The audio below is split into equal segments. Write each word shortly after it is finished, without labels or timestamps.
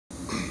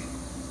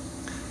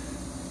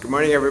Good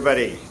morning,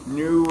 everybody.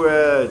 New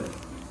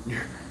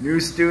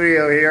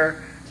studio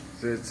here.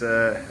 So it's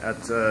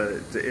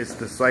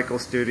the cycle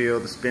studio,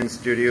 the spin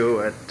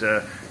studio at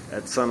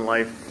Sun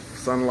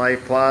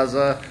Life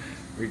Plaza.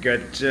 We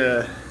got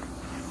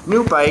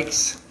new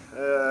bikes.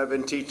 I've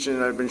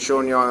been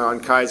showing you on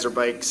Kaiser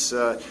bikes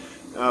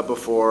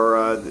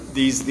before.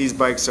 These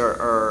bikes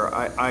are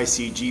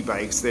ICG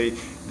bikes. They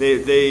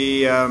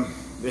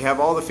have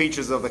all the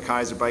features of the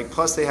Kaiser bike.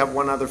 Plus, they have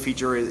one other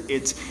feature.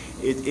 It's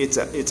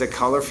a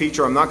color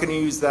feature. I'm not going to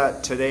use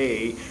that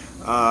today.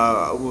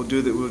 We'll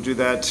do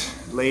that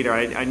later.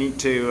 I need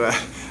to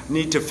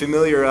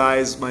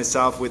familiarize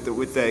myself with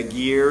the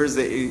gears.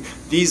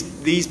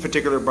 These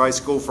particular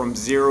bikes go from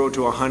 0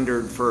 to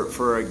 100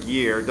 for a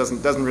gear. It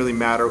doesn't really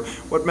matter.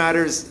 What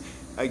matters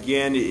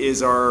again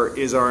is our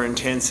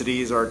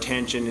intensity, is our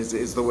tension,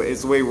 is the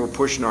way we're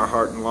pushing our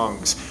heart and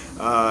lungs.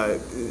 The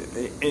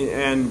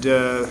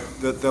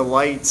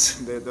lights,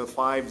 the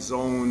 5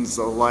 zones,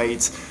 the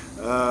lights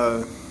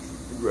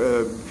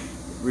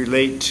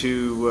relate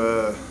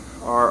to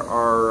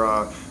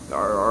our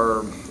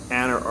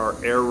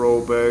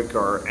aerobic,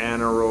 our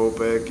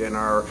anaerobic,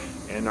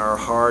 and our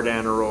hard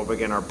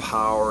anaerobic, and our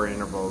power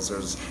intervals.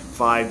 There's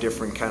 5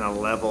 different kind of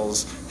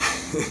levels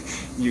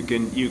you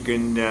can use,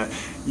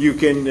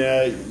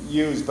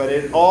 but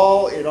it's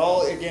all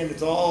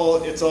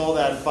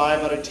that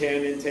 5 out of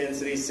 10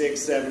 intensity,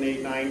 6, 7,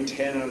 8, 9,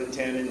 10 out of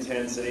 10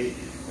 intensity,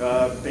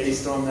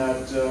 based on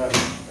that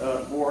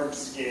board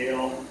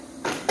scale.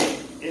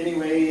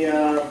 Anyway,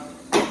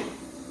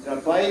 the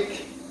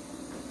bike,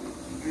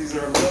 these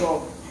are a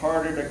little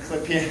harder to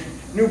clip in.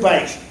 New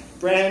bikes,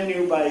 brand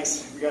new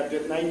bikes. We got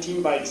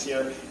 19 bikes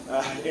here.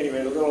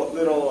 Anyway, a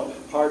little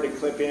hard to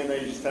clip in. They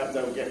just have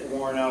to get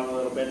worn out a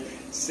little bit.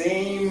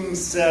 Same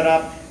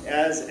setup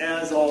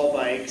as all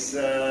bikes.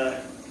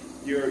 Your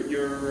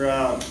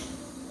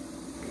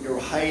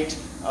height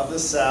of the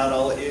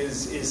saddle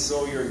is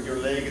so your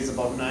leg is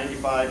about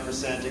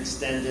 95%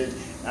 extended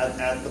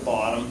at the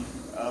bottom.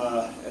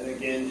 And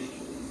again,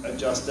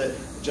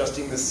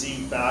 adjusting the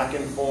seat back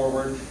and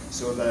forward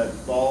so that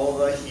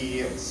ball of the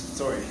heel,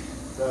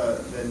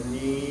 the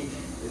knee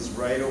is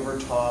right over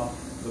top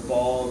the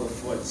ball of the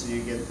foot, so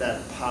you get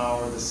that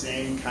power, the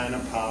same kind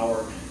of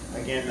power.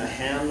 Again, the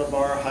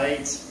handlebar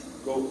heights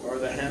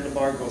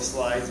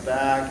slides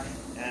back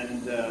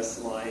and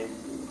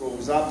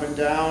goes up and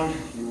down.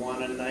 You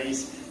want a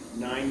nice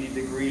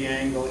 90-degree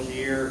angle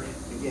here.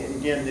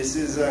 Again, this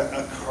is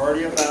a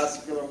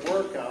cardiovascular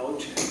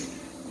workout.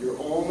 You're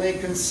only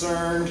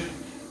concerned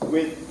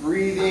with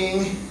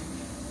breathing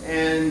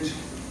and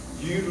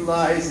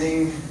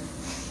utilizing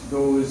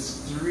those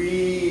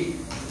three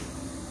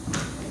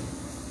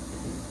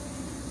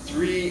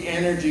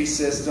energy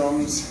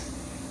systems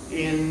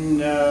in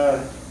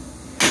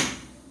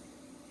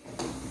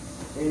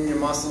your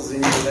muscles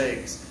in your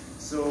legs.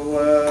 So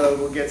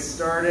we'll get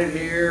started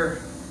here.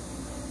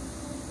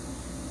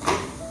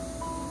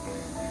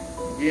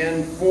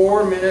 Again,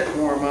 4-minute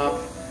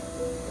warm-up.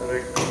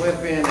 Gotta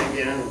clip in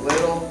again,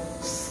 little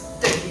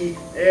sticky.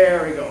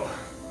 There we go.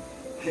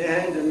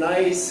 And a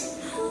nice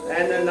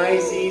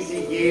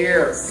easy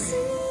gear.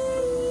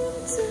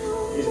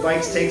 These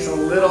bikes takes a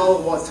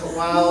little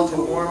while to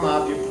warm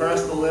up. You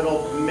press the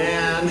little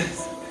man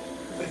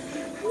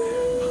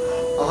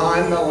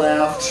on the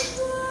left.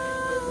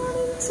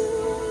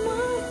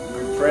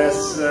 You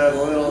press the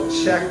little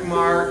check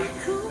mark.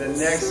 The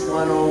next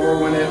one over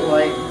when it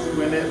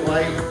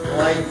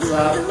lights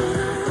up.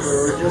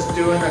 We're just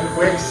doing a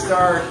quick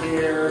start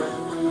here.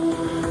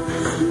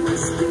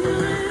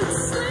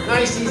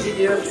 Nice easy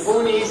gear. If you're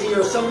going easy,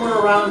 you're somewhere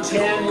around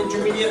 10.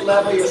 Intermediate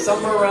level, you're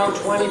somewhere around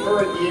 20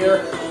 for a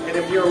gear. And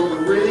if you're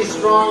really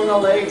strong in the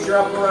legs, you're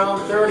up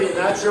around 30. And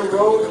that's your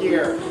road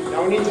gear.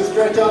 Now we need to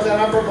stretch out that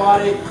upper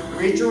body.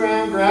 Reach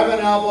around, grab an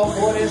elbow,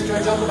 pull it in,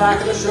 stretch out the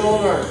back of the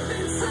shoulder.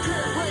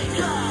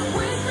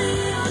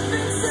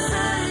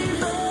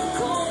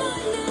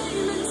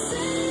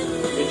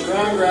 Reach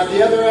around, grab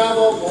the other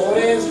elbow, pull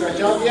it in, stretch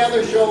out the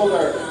other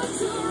shoulder.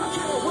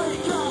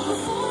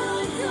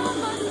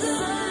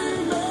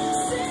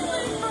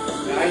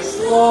 Nice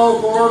slow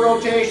forward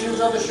rotations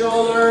of the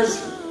shoulders.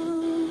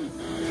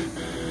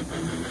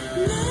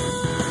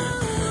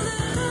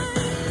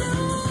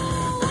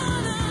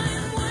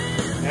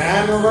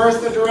 And reverse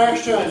the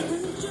direction.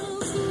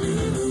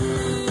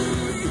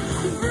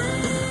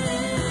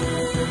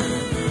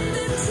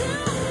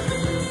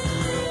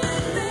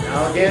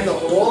 Now again, the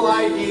whole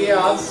idea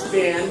of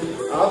spin,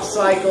 of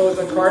cycle, is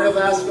a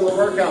cardiovascular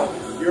workout.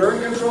 You're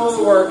in control of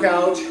the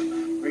workout.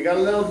 We got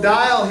a little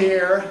dial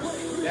here.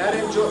 That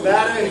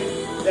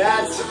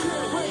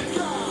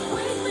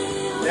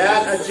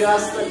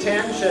adjusts the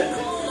tension.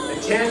 The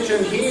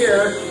tension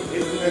here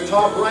is in the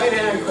top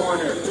right-hand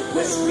corner.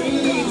 The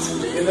speed's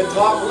in the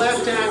top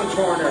left-hand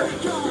corner.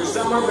 You're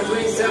somewhere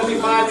between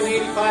 75 and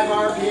 85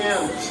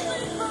 RPMs.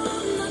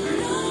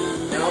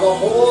 Now the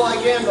whole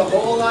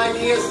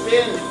idea is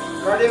spin.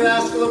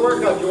 Cardiovascular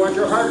workout. You want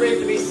your heart rate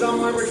to be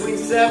somewhere between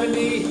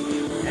 70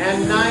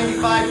 and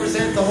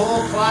 95% the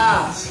whole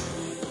class.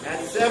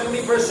 At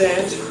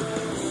 70%.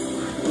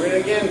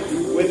 Again,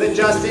 with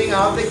adjusting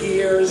of the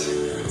gears,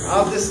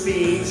 of the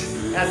speeds,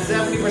 at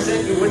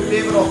 70% you wouldn't be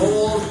able to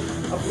hold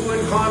a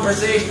fluent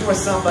conversation with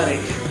somebody.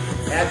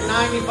 At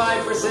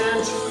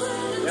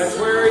 95%, that's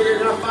where you're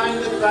going to find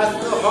that that's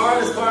the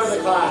hardest part of the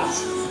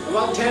class.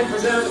 About 10%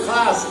 of the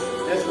class,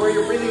 that's where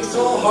you're breathing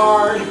so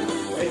hard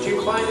that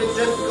you find it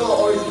difficult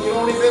or you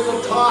don't even be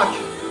able to talk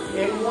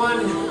in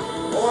 1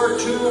 or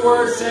 2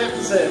 word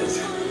sentences.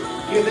 A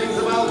few things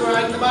about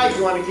riding the bike.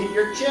 You want to keep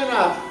your chin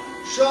up,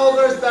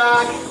 shoulders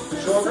back,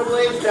 shoulder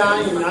blades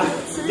down,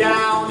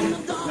 down,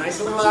 nice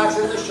and relaxed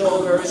in the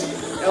shoulders,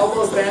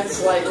 elbows bent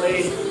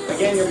slightly.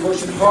 Again, you're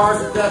pushing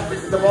hard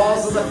the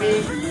balls of the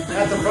feet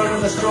at the front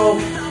of the stroke,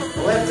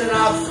 lifting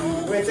up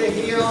with the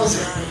heels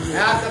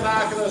at the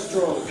back of the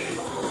stroke.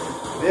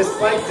 This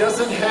bike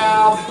doesn't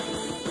have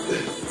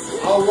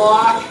a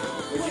lock,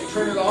 but you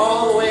turn it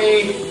all the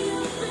way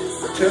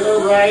to the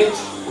right.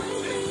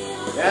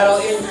 That'll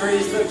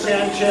increase the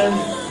tension.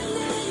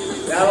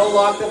 That'll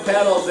lock the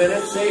pedals, and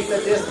it's safe to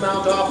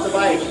dismount off the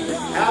bike.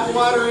 Have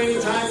water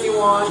anytime you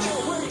want.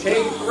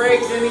 Take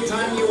breaks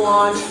anytime you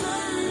want.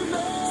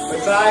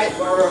 Besides,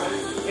 or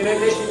in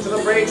addition to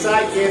the breaks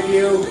I give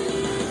you,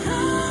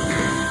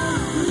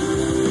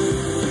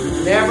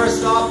 never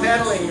stop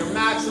pedaling. Your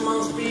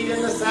maximum speed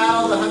in the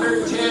saddle is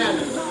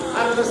 110.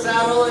 Out of the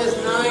saddle is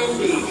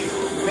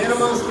 90.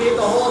 Minimum speed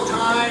the whole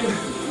time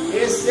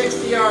is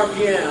 60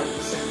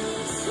 RPMs.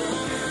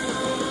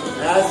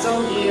 Add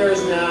some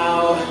gears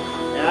now.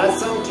 Add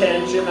some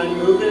tension. I'm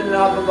moving it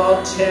up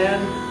about 10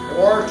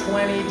 or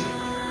 20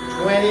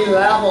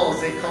 levels,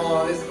 they call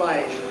on this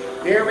bike.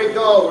 Here we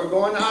go. We're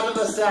going out of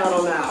the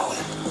saddle now.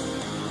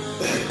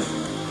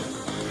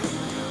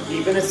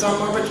 Keeping it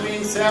somewhere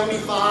between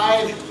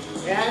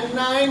 75 and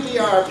 90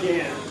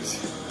 RPMs.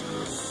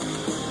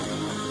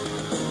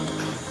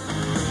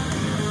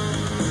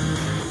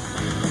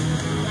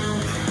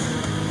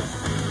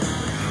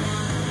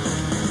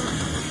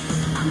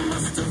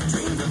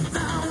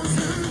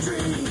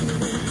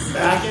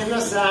 Back in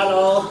the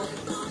saddle.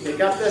 Pick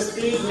up the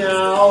speed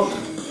now.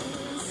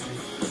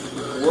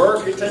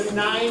 Work it to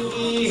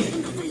 90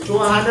 to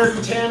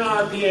 110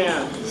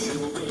 RPMs.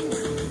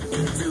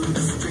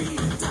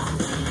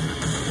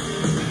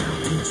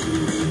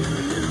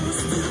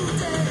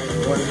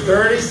 We're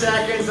 30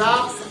 seconds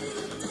up,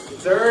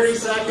 30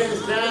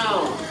 seconds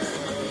down.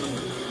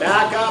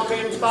 Back up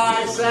in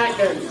 5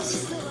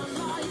 seconds.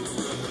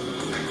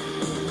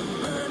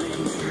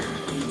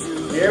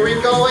 Here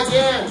we go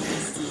again.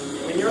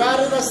 When you're out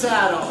of the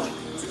saddle,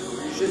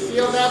 you should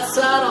feel that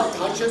saddle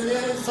touching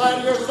the inside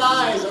of your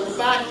thighs or the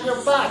back of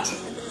your butt.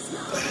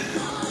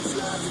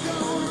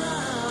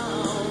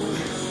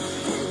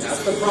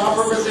 That's the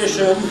proper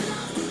position.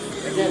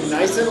 Again,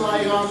 nice and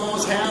light on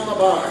those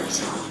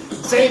handlebars.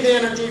 Save the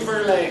energy for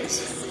your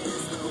legs.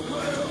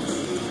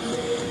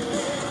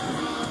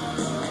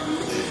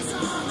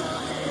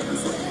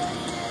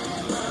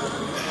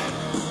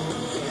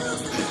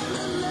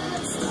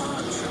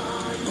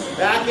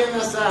 Back in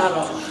the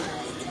saddle.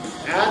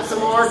 Add some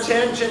more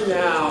tension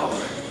now.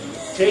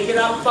 Take it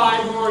up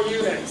 5 more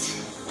units.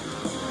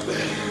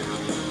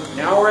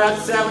 Now we're at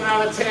 7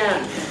 out of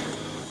 10.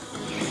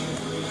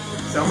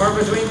 Somewhere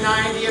between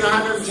 90 and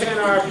 110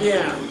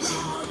 RPMs.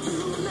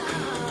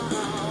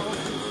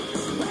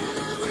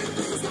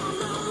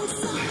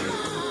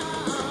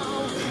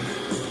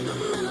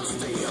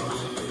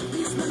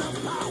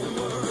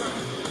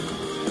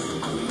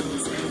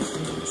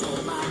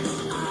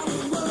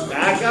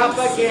 Back up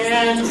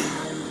again.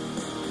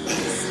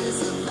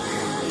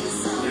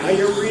 Now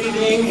you're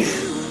breathing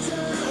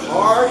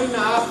hard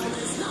enough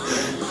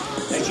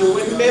that you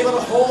wouldn't be able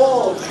to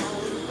hold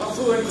a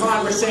fluent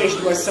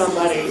conversation with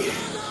somebody.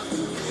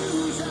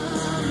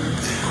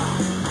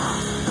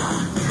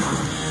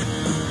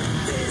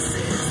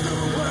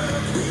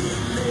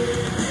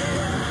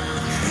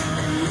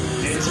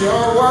 It's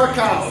your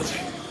workout.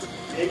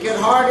 Make it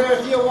harder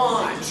if you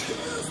want.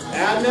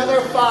 Add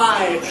another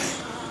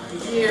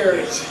 5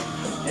 gears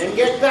and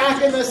get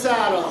back in the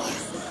saddle.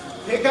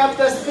 Pick up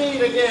the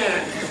speed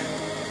again.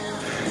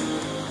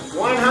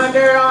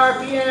 100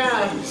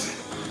 RPMs.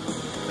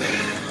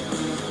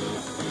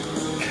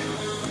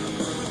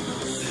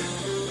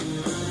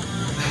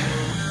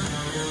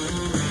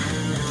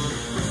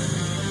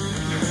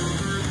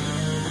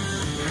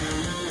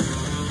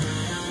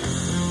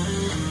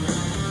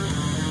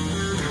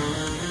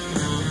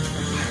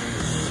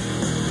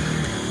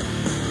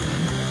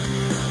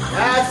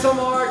 Add some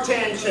more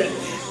tension.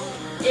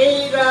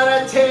 8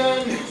 out of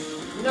 10,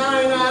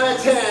 9 out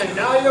of 10.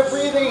 Now you're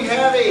breathing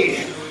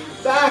heavy.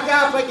 Back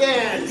up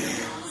again.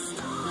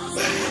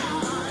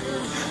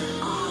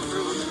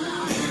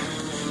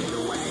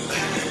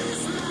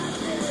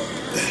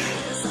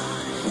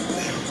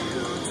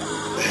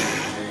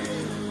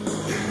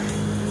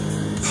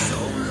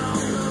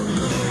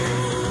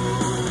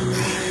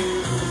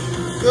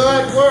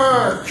 Good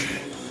work.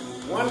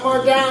 One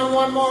more down,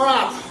 one more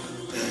up.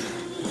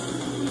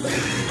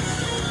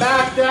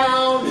 Back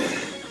down.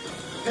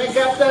 Pick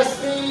up the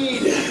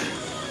speed.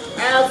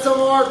 Add get some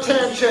more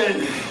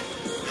tension.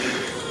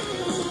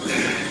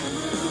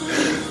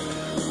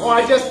 Oh,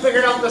 I just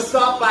figured out the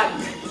stop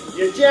button.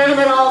 You jam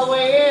it all the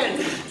way in.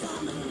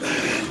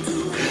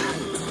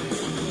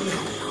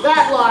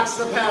 That locks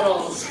the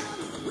pedals.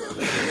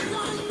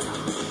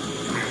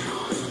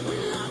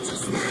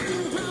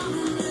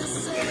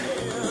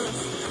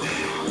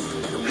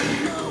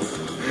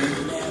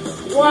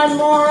 One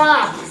more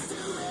up.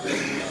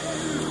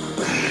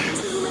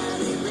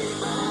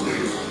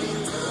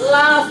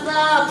 Last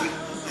up.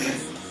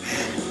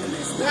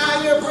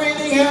 Now you're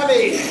breathing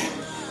heavy.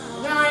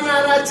 9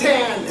 out of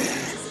 10.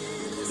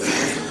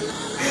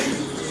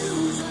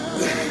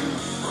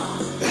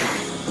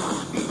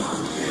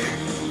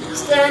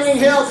 Standing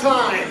hill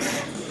climb.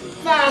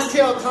 Fast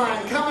hill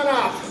climb coming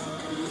up.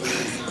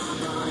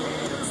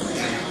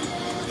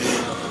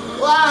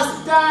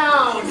 Last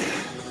down.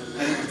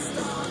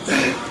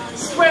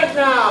 Sprint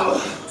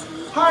now.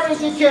 Hard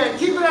as you can.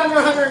 Keep it under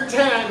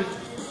 110.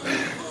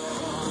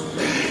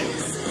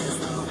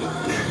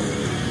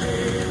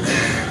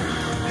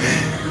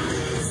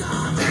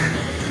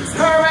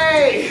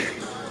 Hurry!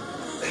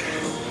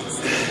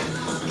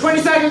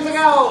 20 seconds to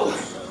go.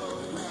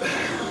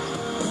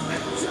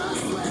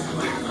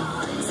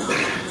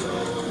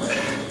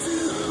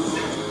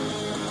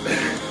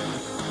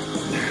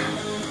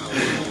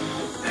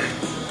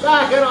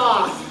 Back it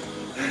off.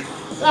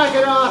 Back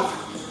it off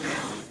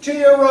to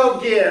your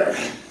road gear.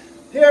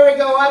 Here we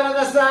go, out of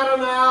the saddle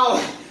now.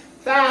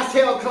 Fast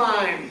hill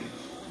climb.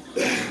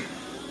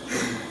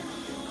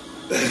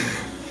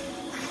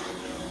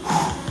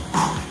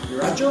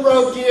 You're at your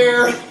road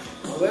gear,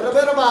 a little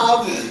bit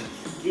above.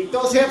 Keep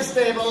those hips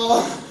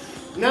stable.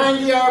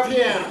 90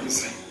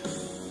 RPMs.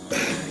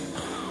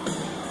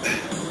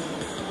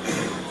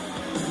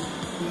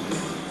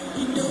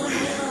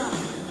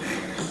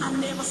 I've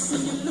never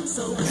seen you look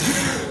so good.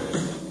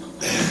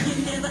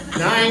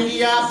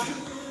 90 up,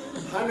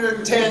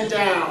 110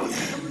 down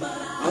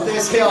of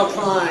this hill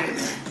climb.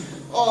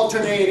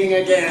 Alternating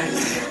again.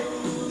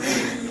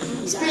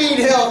 Speed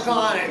hill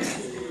climb.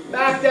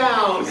 Back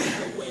down.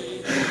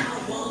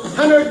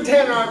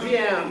 110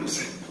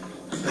 RPMs.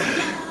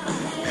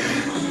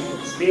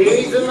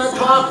 Speeds in the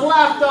top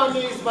left on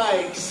these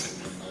bikes.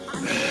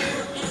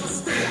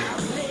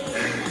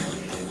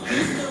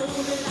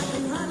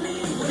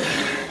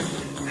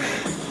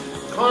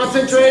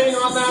 Concentrating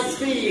on that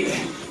speed,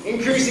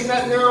 increasing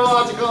that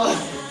neurological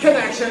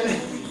connection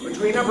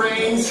between our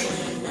brains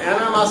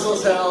and our muscle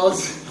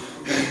cells.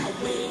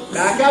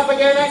 Back up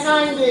again at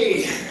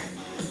 90.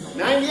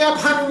 90 up,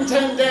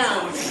 110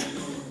 down.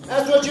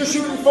 That's what you're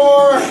shooting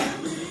for.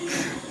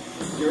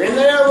 You're in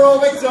the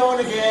aerobic zone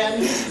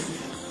again.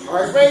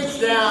 Heart rate's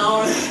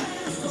down,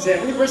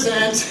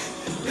 70%.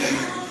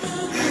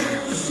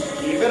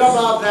 Keep it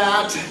above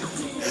that.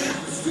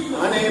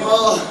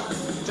 Unable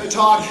to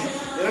talk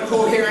in a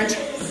coherent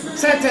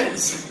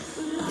sentence.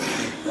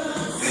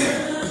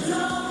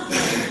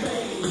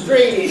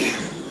 3,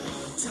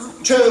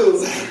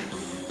 2,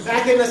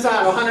 back in the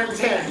saddle,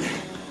 110.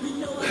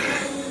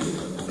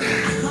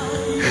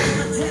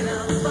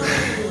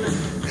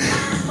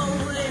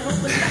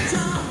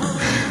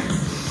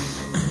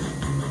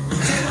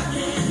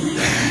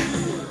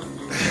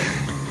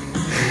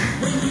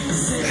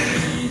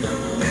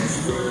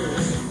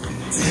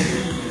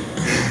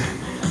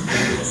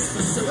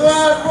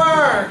 Good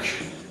work.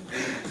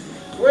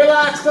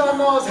 Relax on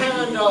those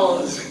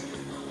handles.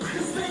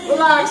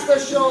 Relax the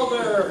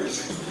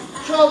shoulders.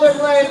 Shoulder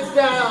blades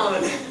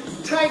down.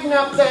 Tighten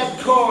up that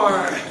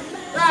core.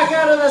 Back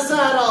out of the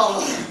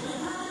saddle.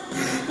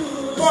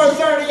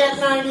 430 at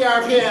 90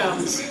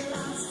 RPMs.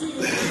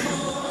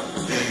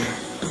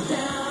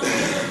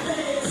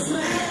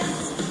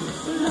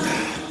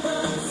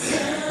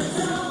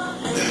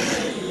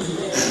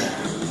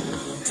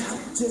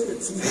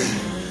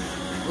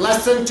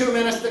 Less than 2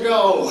 minutes to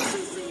go.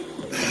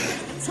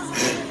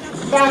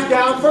 Back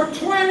down for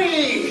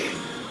 20.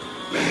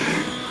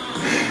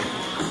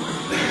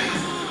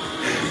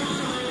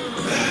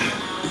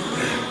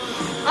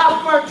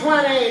 Up for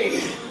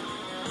 20.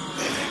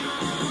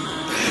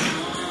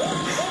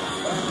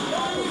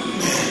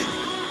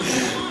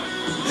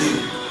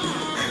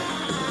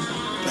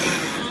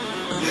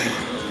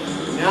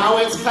 Now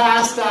it's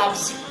fast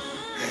ups,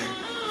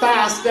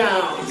 fast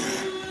down.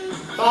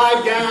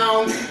 5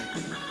 down,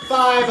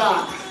 5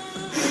 up.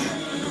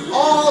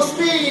 All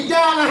speed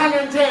down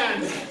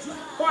 110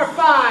 for 5.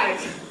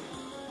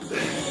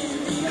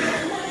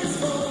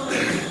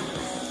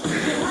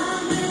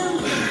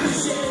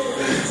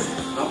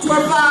 Up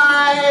for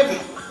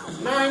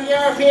 5. 90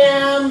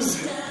 RPMs.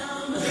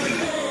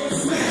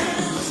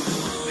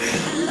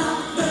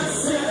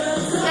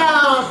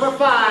 Down for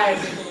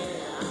 5.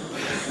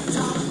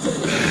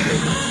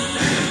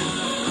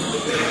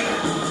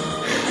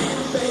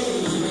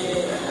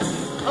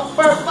 Up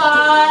for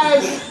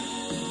 5.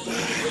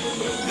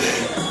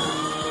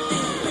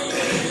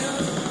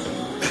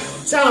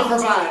 Down for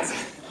 5.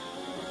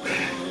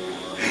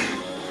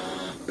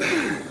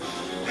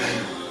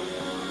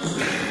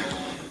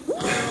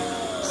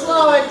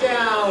 Slow it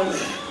down.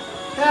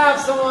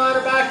 Have some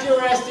water, back to your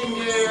resting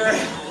gear.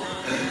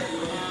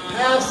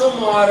 Have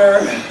some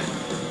water.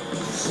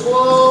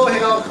 Slow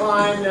hill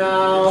climb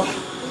now.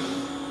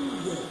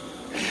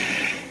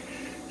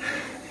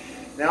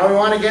 Now we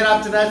want to get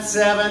up to that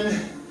 7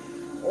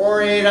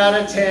 or 8 out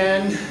of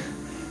 10.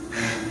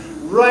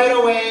 Right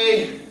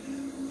away,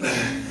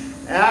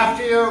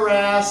 after your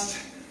rest.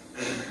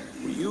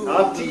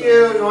 Up to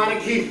you.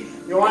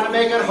 You want to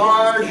make it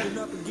hard.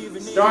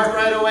 Start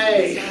right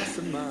away.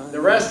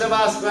 The rest of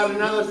us got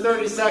another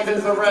 30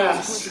 seconds of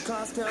rest.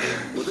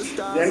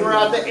 Then we're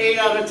at the 8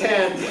 out of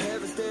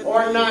 10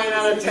 or 9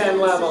 out of 10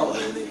 level.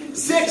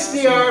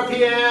 60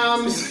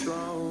 RPMs.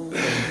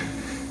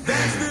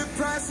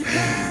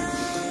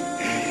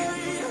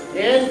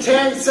 In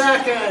 10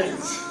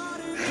 seconds.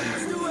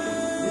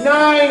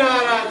 9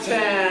 out of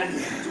 10.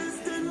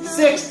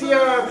 60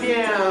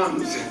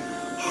 RPMs.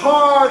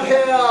 Hard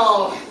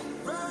hill.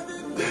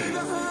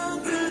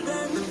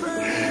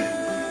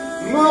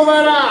 Move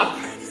it up.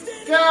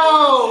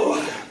 Go.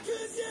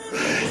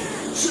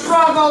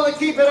 Struggle to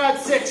keep it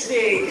at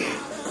 60.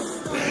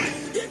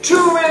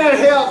 2-minute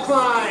hill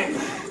climb.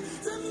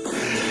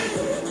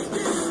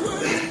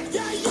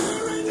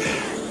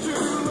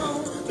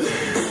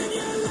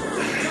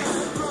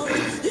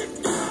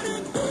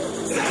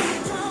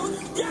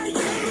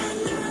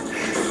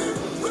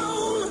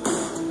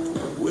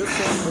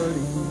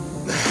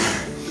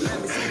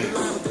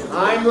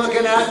 I'm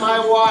looking at my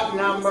watt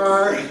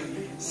number,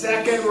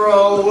 second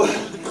row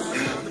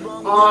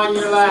on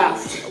your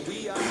left.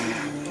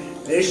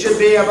 This should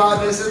be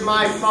about, this is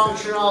my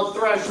functional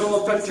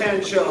threshold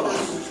potential.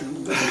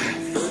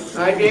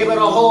 I'd be able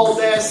to hold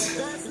this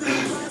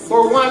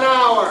for 1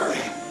 hour,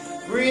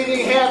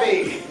 breathing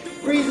heavy,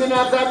 breathing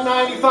at that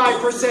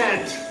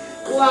 95%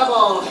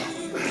 level.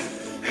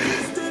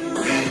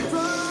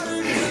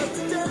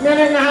 1.5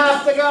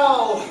 minutes to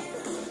go.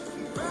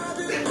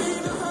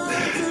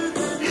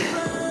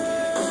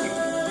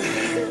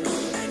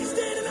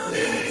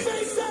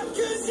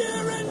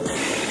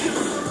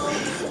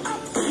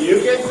 You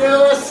can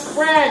do a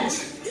sprint,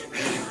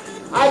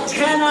 a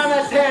 10 out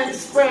of 10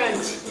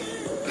 sprint.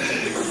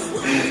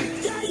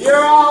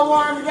 You're all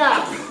warmed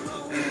up.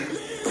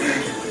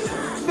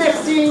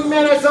 15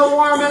 minutes of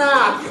warming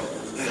up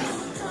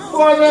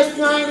for this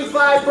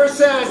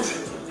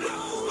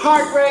 95%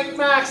 heart rate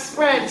max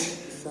sprint.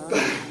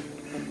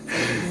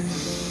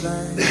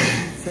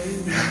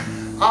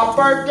 Up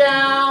or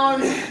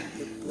down,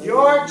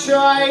 your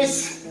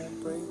choice.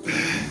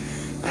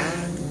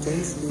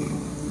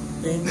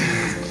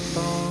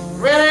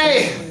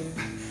 Ready?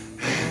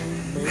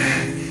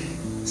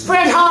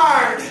 Sprint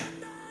hard!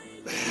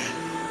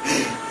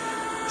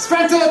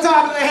 Sprint to the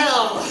top of the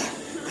hill.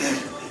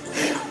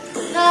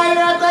 Now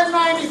you're at that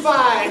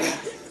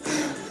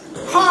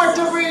 95. Hard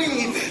to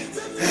breathe.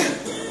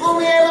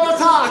 Only able to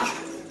talk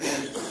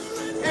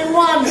in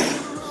 1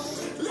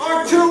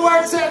 or 2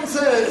 word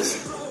sentences.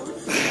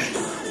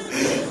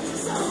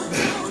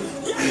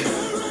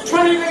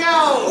 20 to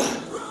go.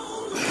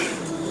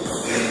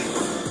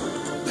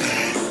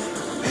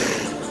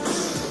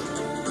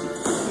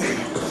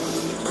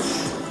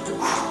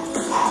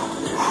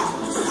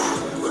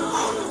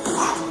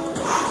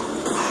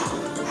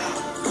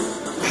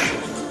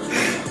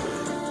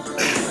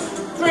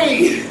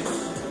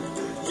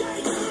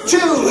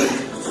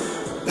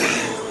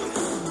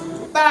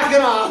 Back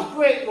it off.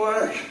 Great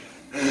work.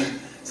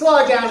 Slow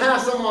it down.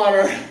 Have some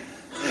water.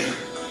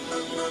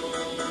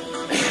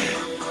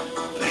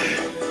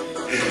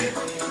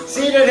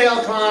 Seated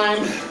hill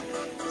climb.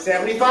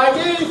 75 to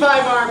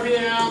 85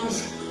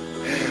 RPMs.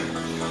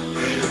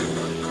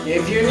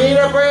 If you need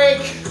a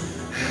break,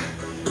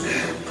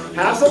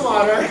 have some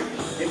water.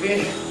 If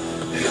you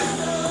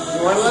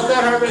want to let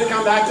that heart rate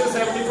come back to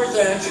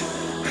 70%,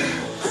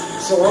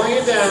 slowing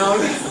it down.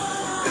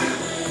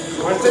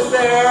 Once it's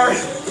there,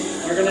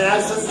 you're going to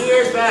add some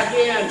gears back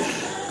in.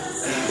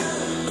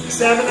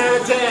 7 out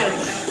of 10.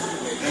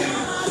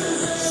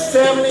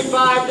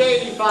 75 to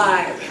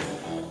 85.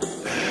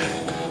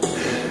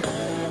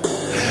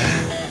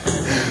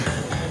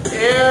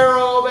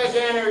 Aerobic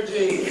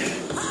energy.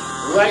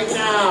 Right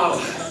now.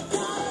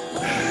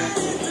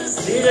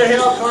 Seated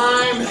hill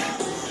climb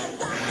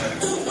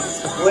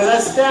with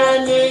a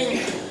standing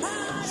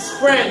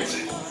sprint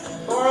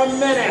for 1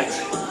 minute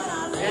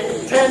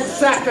and 10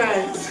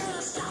 seconds.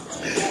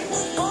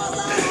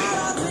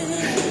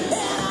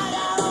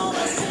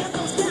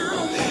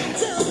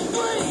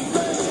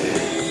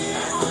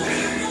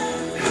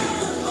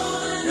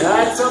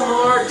 Add some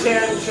more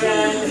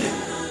tension.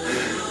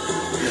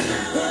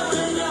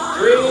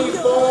 3,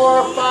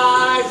 4,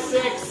 5,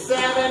 6,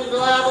 7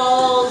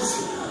 levels.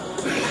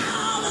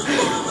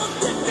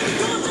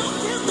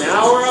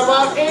 Now we're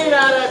about 8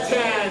 out of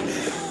 10.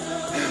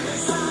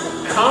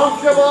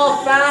 Comfortable,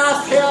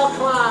 fast hill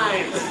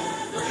climb.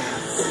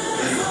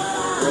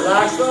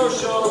 Relax those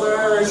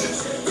shoulders.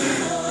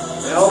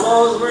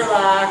 Elbows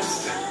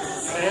relaxed.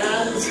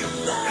 Hands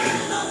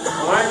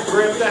aren't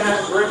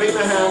gripping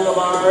the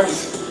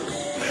handlebars.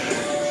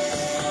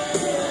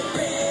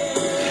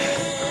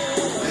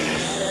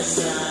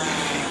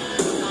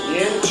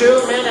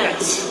 2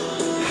 minutes.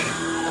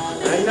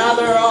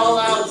 Another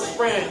all-out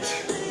sprint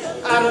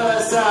out of the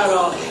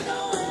saddle.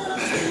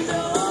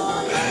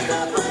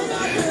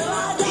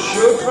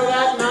 Shoot for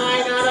that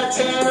 9 out of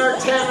 10 or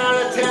 10 out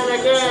of 10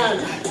 again.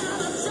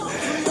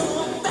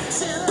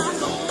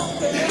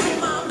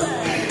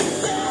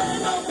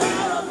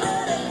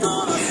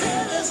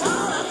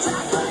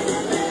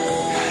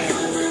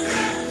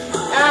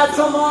 Add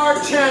some more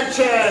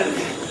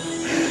tension.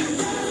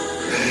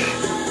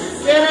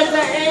 Get it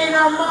to 8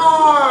 or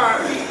more.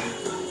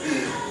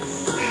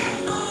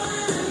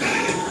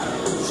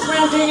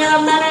 Sprinting in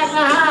 1.5 minutes.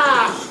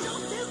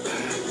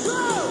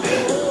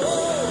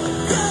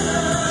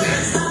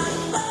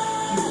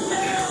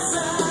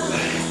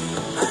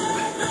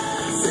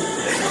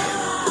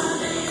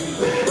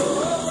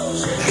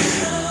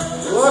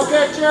 Look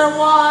at your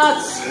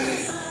watts.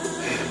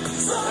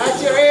 That's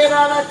your 8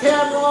 out of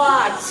 10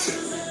 watts.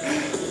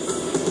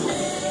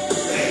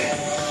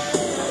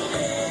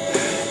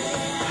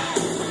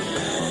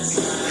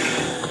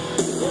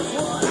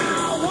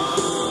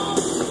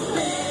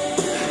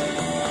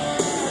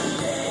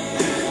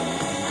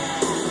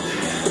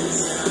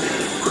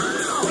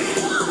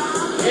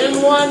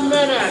 In 1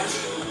 minute.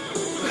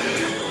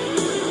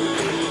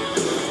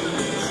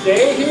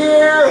 Stay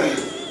here.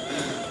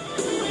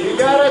 You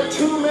got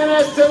 2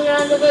 minutes to the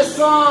end of this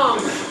song.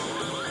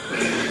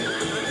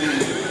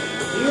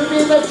 You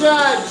be the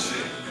judge.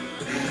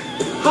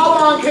 How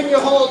long can you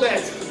hold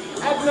it?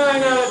 At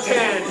 9 out of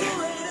 10.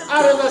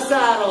 Out of the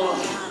saddle.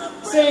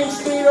 Same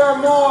speed or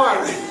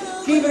more.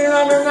 Keeping it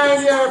under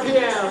 90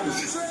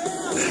 RPMs.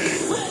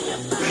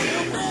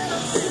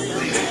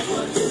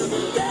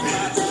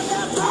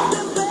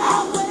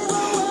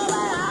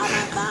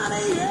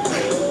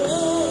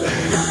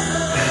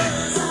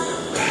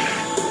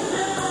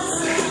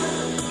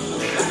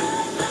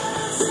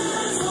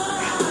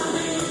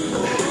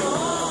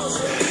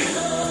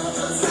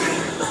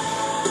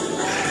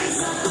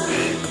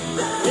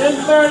 In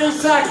 30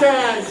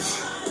 seconds.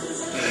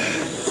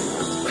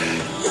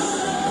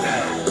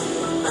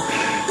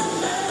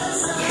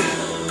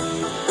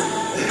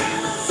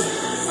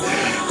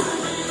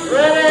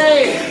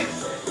 Ready?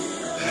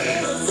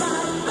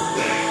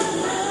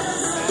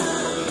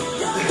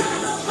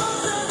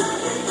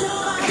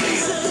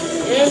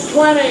 In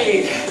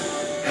 20.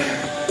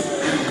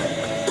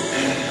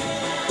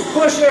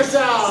 Push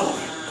yourself.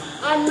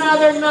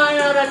 Another 9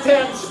 out of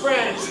 10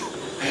 sprint.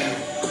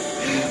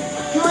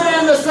 Do it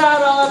in the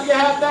saddle if you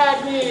have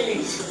bad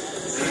knees.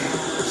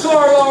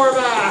 Sore lower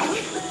back.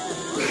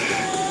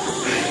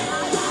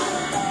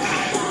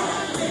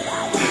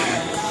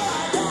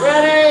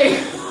 Ready?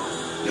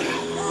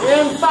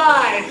 In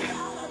 5.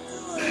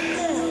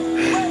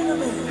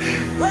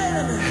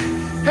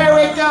 Here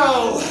we go.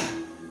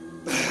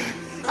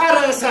 Out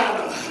of the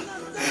saddle.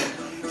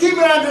 Keep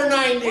it under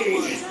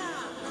 90.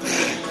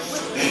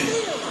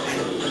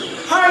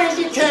 Hard as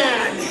you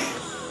can.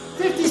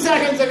 50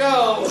 seconds to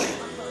go.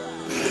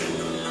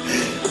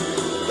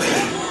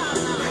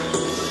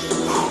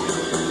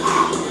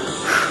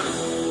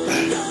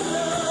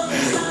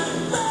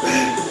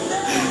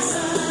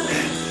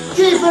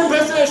 Keep in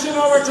position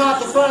over top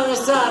the front of the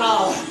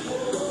saddle.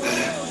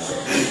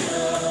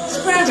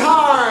 Sprint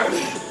hard.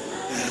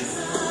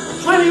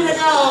 20 to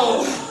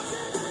go.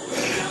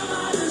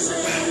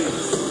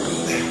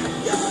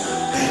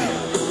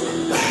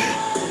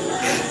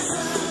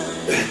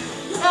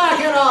 Back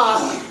it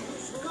off.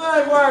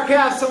 Good work.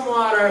 Have some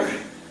water.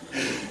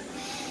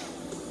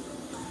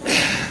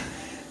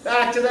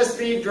 Back to the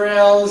speed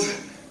drills.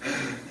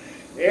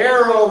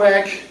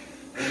 Aerobic.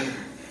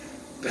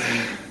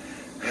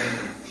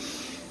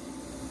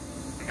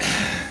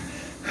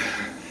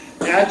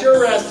 At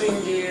your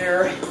resting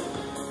gear.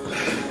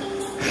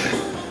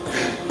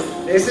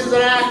 This is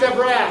an active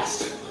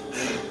rest.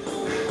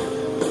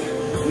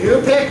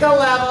 You pick the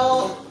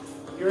level.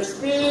 Your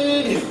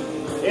speed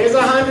is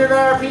 100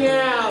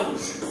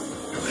 RPMs.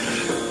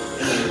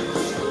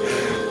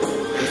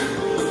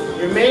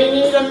 You may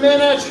need a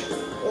minute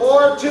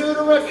or 2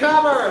 to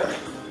recover.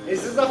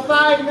 This is a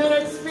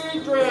 5-minute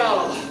speed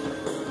drill.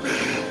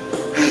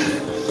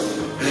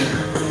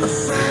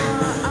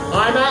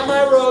 I'm at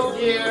my road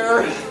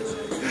gear.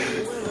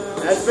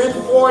 That's been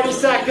 40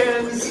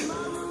 seconds.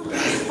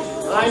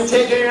 I'm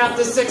taking it up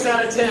to 6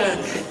 out of 10.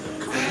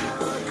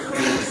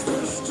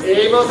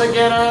 Able to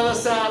get out of the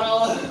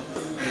saddle.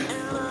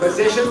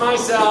 Position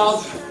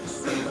myself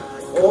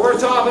over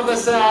top of the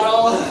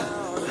saddle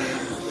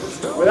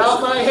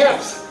without my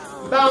hips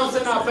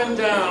bouncing up and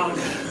down.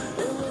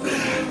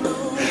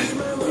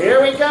 Here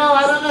we go,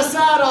 out of the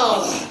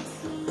saddle.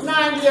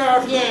 90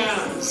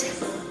 RPMs.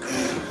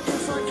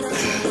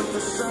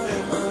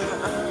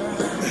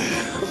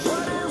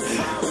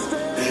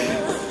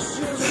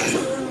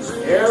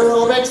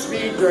 Aerobic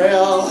speed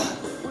drill,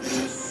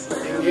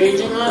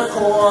 engaging our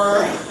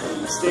core,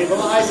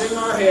 stabilizing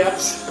our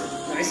hips,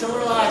 nice and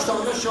relaxed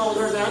on the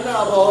shoulders and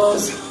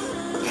elbows.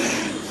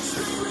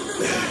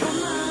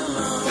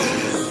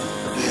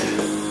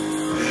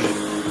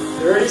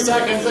 "30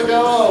 seconds to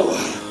go.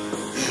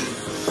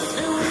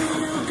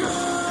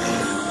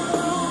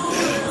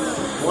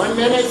 1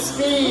 minute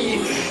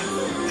speed.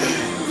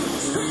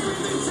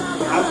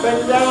 Up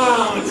and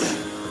down.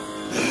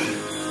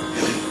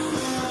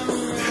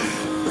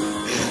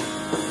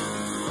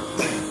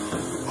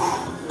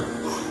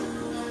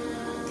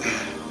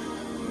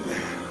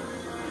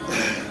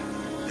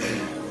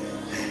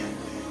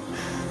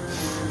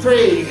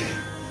 Three,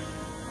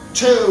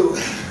 2,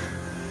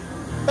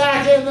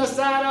 back in the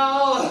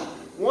saddle,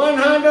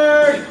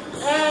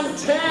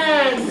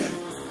 110.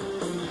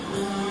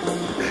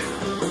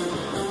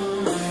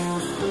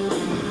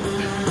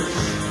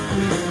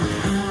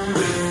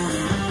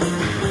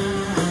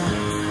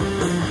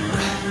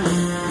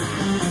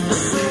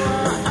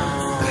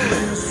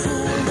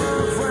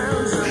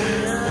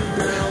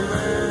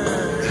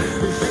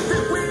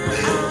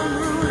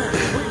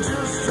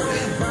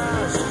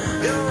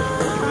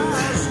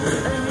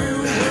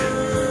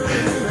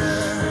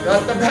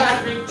 Got the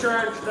battery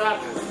charged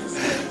up.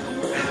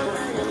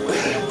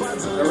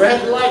 The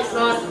red light's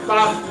not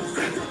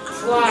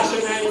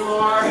flashing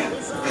anymore.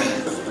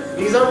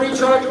 These are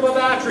rechargeable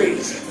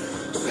batteries.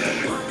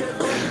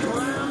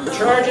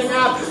 Charging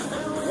up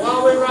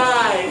while we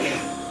ride.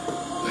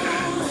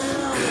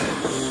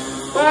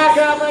 Back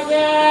up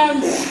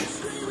again.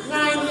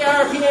 90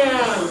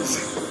 RPMs.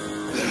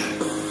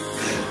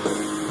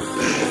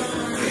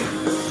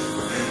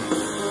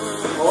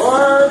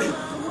 Forward.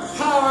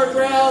 Power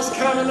rails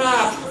coming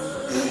up.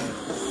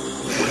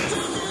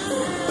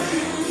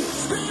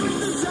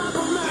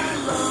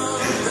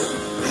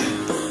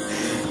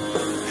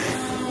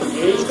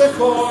 Engage the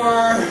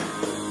core.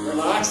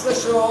 Relax the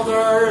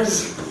shoulders.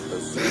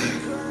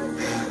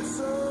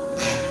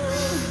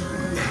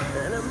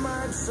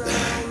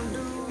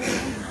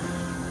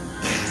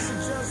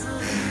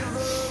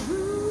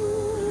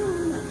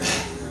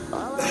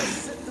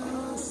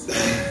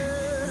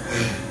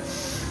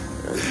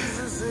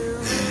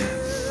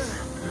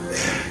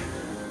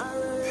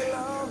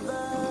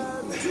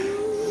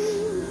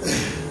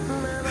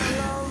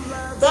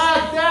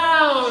 Back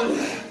down,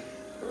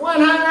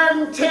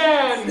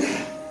 110.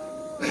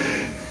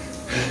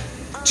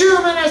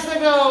 2 minutes to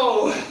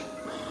go.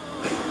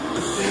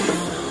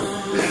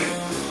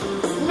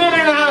 Minute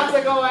and a half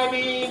to go, I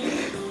mean.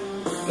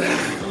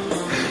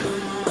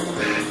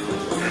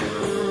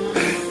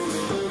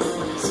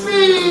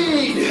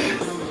 Speed.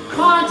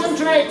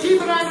 Concentrate,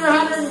 keep it under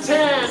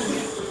 110.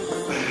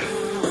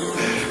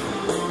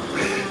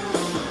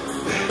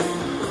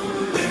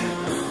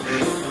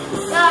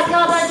 Back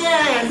up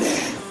again.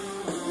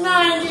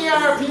 90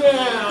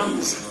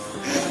 RPMs.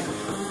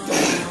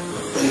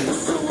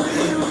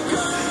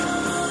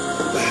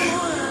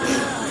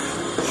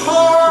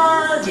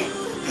 Hard.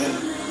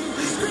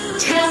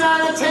 10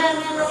 out of 10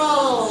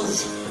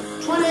 intervals.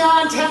 20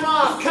 on, 10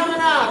 off,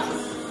 coming up.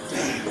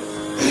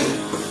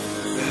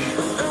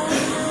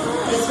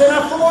 It's been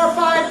a 4 or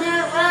 5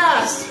 minute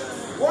rest.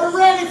 We're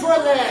ready for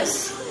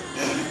this.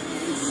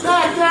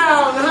 Back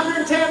down,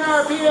 110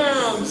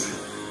 RPMs.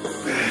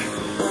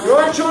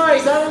 Your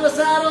choice, out of the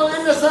saddle,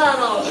 in the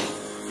saddle.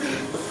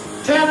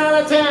 10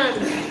 out of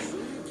 10.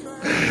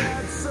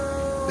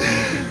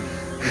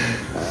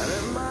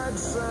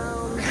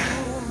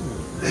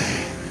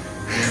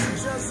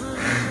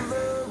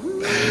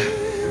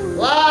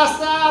 Last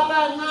stop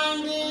at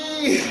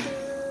 90.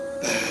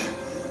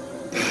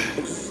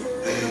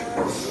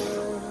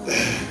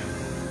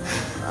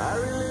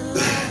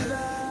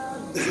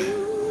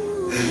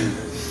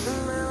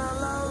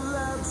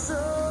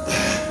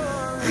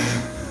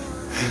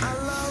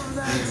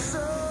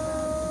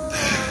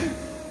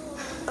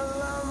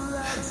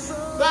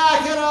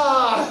 Back it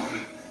off.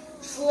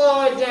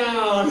 Slow it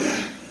down.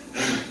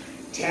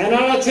 10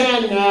 out of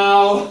 10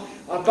 now.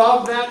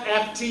 Above that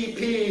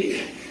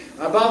FTP.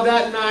 Above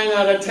that 9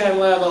 out of 10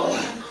 level.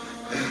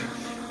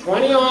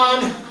 20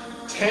 on,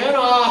 10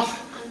 off.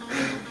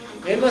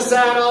 In the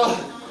saddle,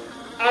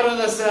 out of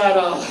the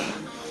saddle.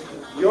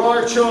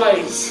 Your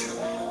choice.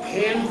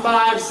 In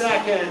 5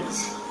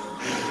 seconds.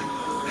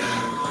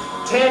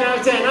 10 out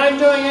of 10. I'm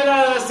doing it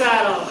out of the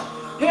saddle.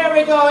 Here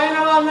we go.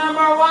 Interval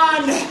number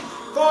 1.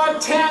 For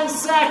 10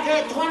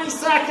 seconds, 20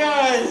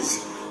 seconds.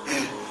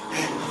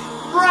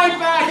 Right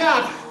back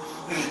up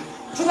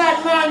to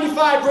that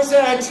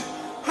 95%,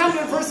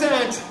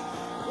 100%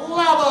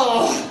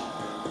 level.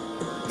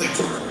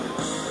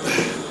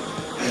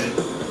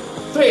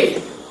 3,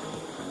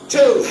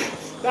 2,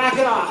 back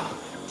it off.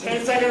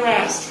 10-second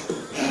rest.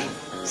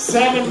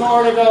 7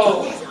 more to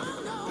go.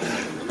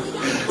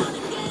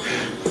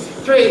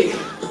 3,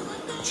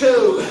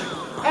 2,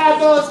 add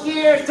those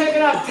gears, take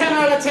it up, 10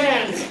 out of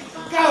 10.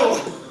 Go!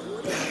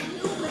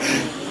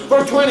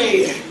 For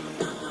 20.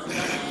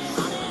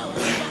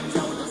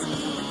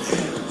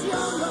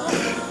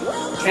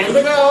 10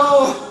 to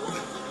go.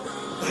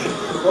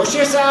 Push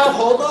yourself,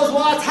 hold those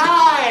watts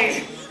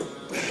high.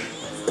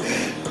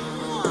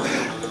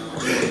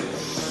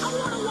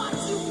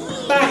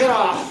 Back it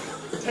off.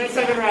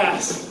 10-second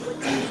rest.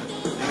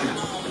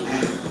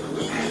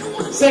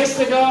 6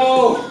 to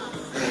go.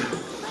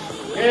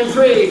 And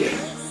 3,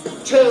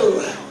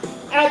 2,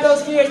 add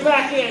those gears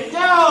back in.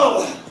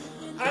 Go!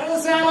 Out of the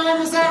saddle, in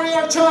the saddle,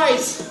 your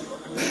choice.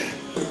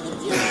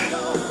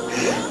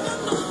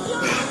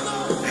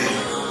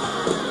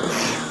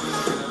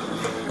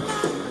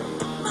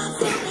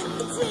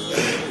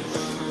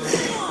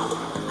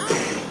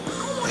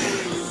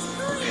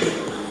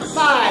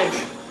 5,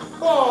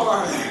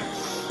 4,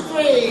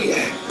 3,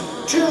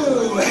 2,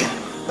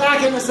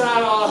 back in the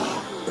saddle.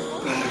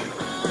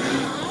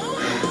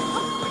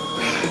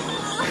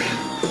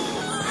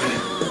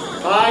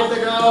 5 to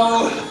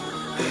go.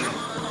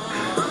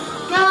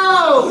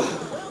 Go!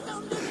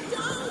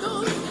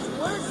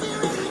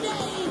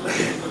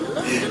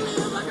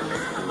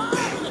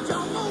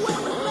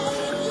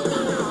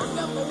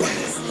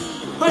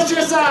 Push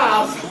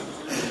yourself.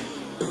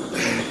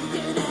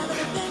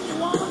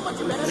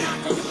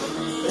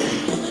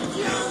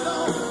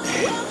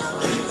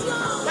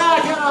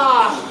 Back it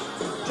off.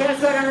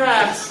 10-second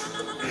rest.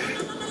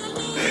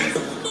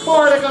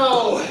 4 to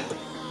go.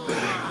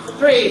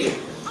 3,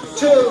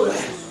 2.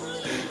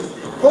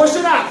 Push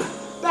it up.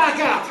 Back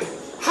up.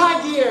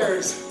 High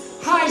gears.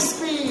 High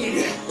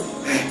speed.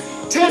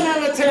 10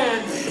 out of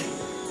 10.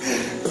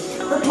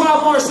 For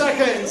 12 more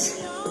seconds.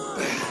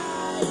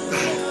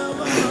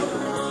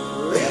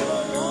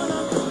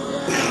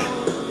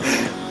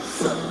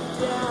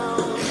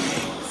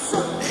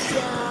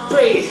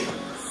 3,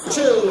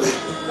 2,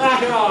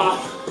 back it off.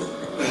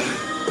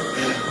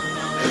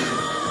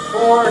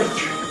 4,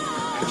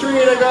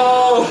 3 to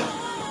go.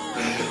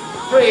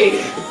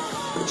 3,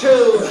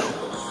 2,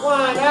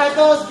 1. Add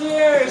those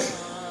gears.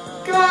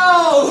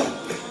 Go!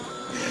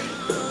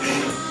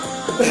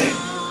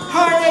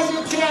 Hard as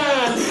you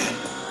can.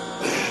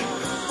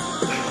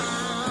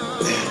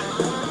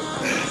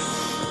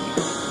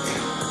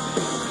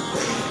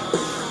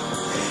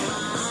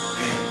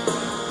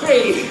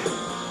 3,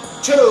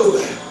 2,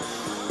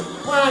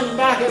 1,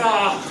 back it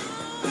off.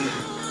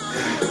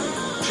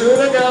 2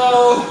 to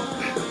go.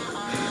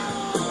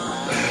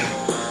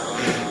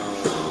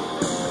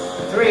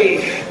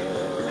 3,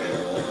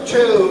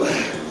 2,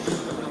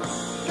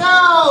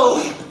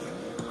 go!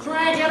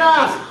 Crank it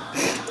up.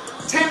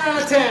 10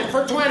 out of 10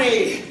 for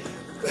 20.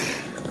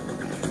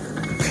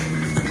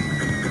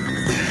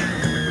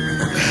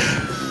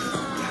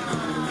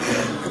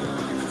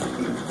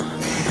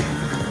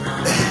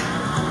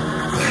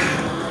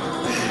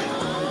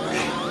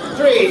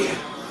 3,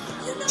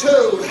 2,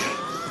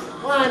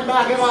 1,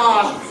 back it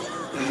off.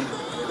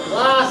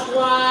 Last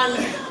one.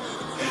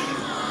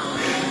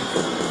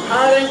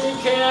 Hard as you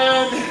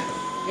can.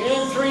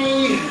 In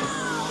 3,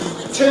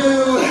 2,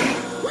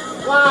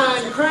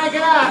 1. Crank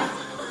it up.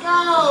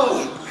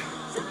 Go.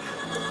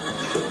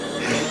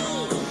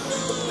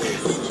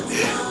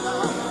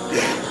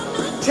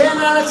 Ten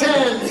out of 10.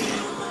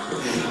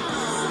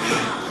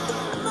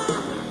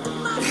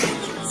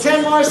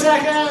 10 more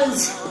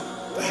seconds.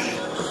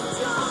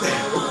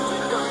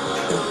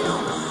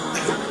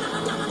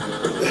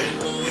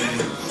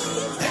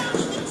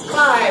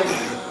 5,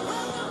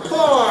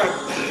 4,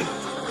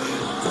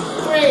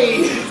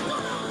 3,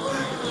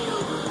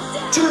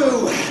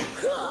 2,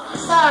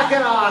 back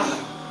it off.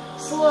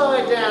 Slow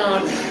it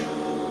down.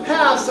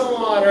 Have some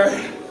water.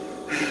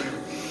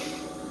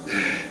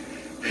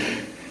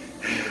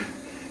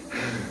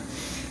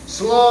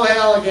 Slow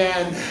hell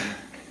again.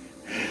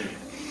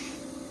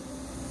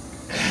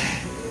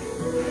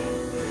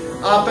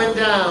 Up and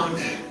down.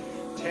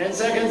 10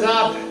 seconds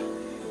up,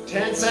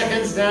 10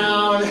 seconds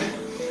down.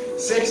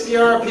 60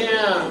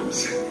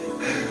 RPMs.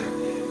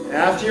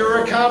 After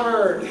you're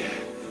recovered,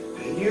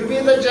 you be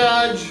the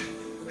judge.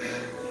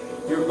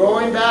 You're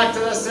going back to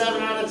the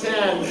 7 out of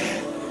 10.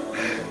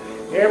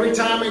 Every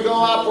time we go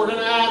up, we're going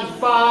to add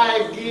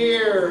 5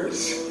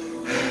 gears.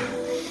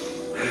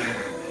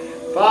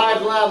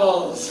 5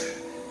 levels.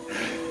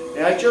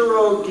 At your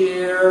road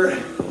gear.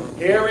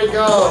 Here we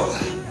go.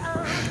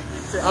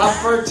 Up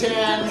for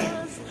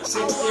 10,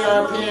 60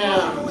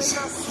 RPMs.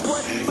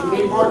 If you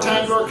need more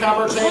time to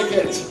recover, take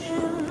it.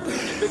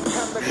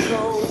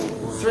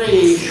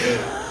 3,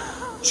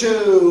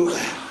 2,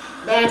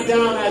 back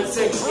down at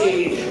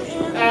 60.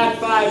 Add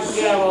 5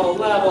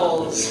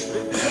 levels.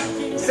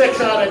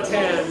 6 out of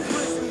 10.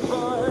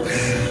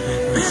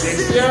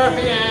 60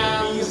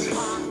 RPMs.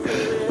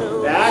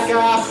 Back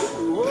up.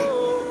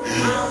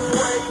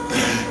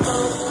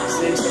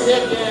 60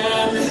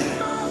 again.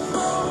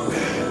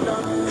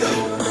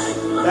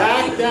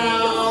 Back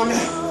down.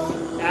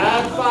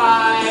 Add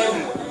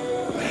 5.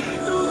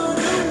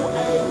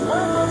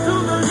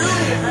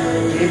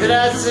 Keep it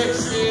at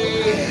 60.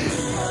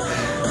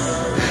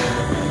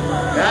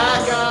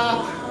 Back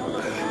up.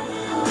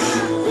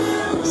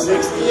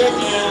 60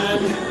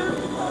 again.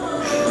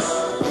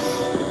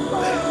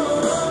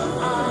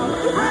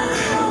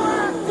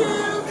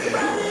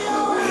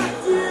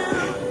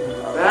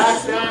 Back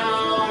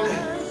down.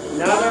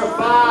 Another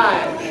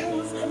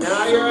 5.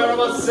 Now you're at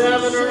about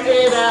 7 or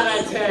 8 out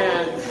of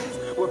 10.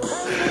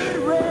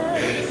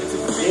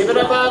 Keep it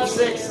above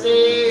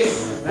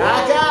 60.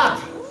 Back up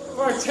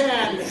for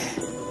 10.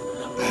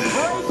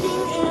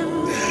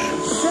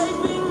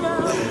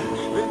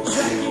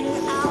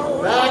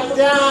 Back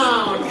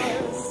down.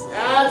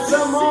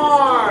 some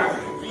more.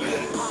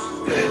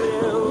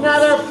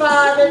 Another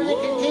 5 if you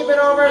can keep it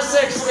over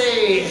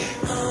 60.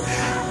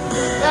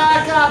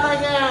 Back up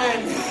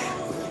again.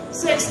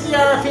 60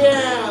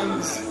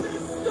 RPMs.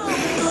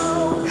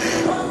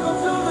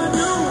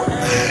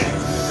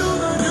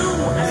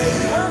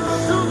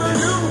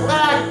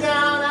 Back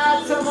down,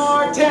 add some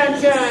more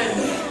tension.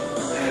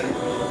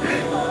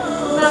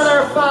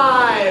 Another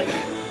 5,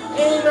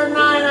 8 or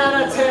 9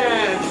 out of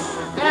 10.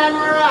 And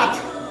we're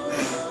up.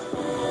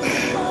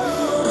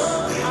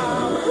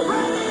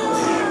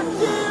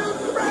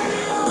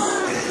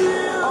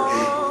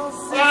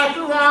 Back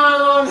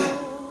down,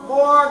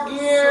 more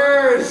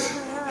gears.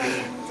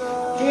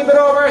 Keep it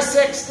over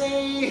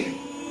 60.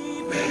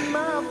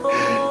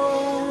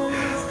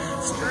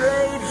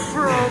 Straight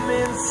from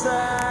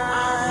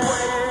inside.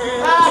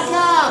 Back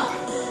up.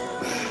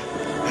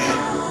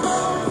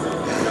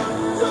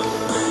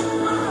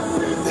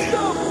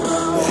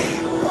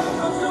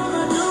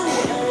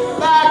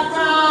 Back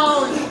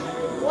down.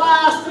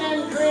 Last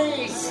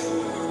increase.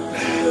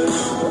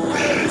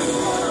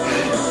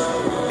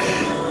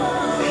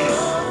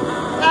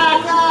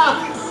 Back up.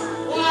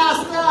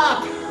 Last up.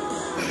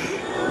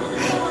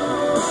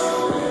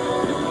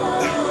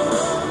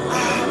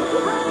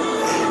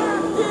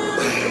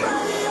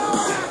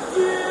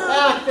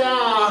 Back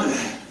down.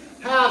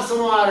 Have some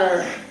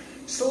water.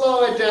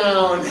 Slow it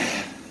down.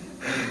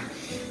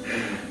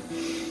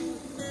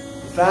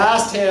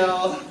 Fast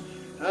hill.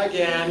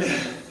 Again.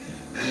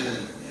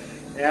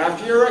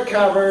 After you're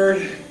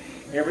recovered,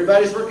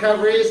 everybody's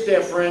recovery is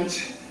different.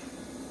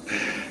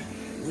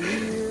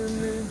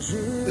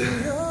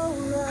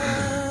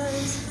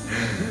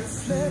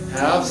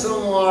 Have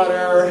some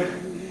water.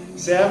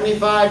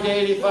 75 to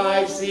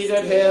 85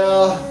 seated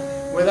hill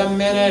with a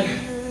minute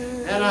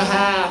and a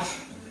half.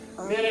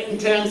 Minute and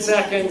 10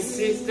 seconds,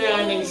 seat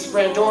standing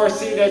sprint or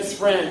seated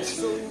sprint.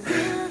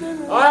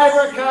 I've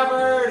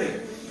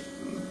recovered.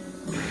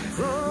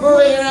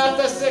 Moving it up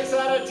to 6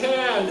 out of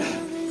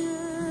 10.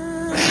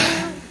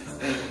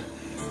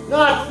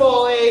 Not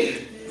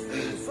fully.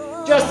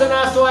 Just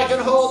enough so I can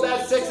hold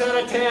that 6 out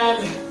of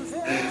 10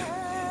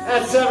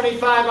 at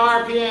 75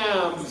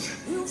 RPMs.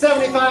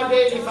 75 to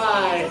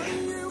 85.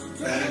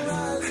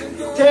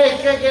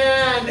 Take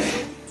again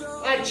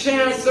a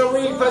chance to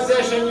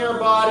reposition your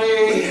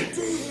body.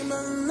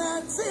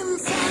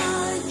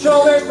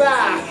 Shoulders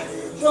back,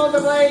 shoulder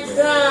blades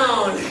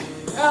down,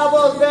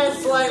 elbows bent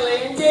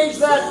slightly, engage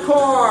that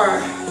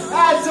core.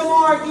 Add some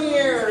more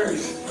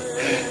gears.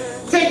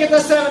 Take it to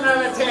 7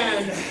 out of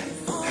 10.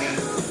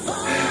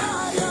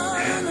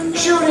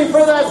 Shooting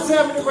for that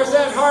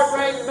 70% heart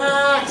rate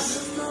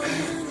max.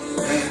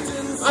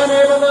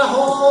 Unable to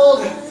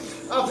hold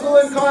a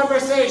fluent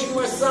conversation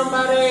with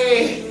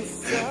somebody.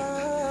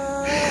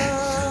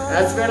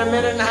 That's been a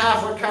minute and a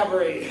half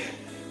recovery.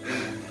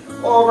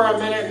 Over a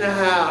minute and a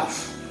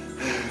half.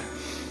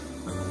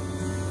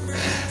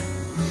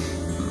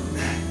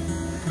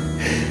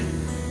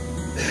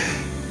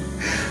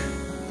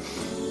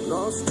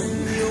 Lost in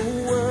your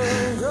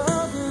world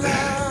of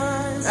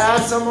lies.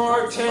 Add some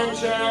more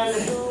tension.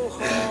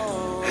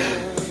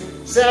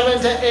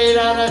 7 to 8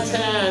 out of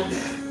 10.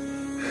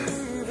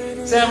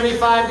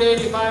 75 to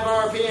 85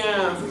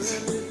 RPMs.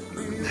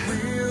 Be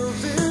real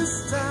this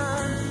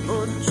time,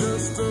 or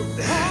just a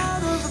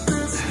part of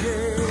this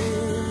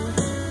game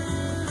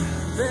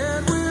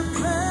that we're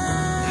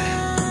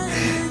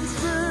playing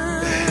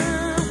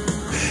through.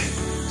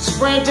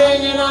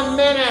 Sprinting in a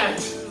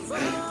minute.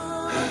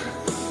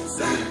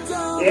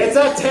 It's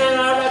a 10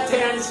 out of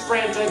 10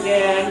 sprint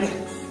again.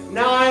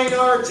 9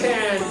 or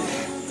 10.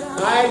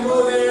 I'm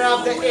moving it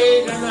up to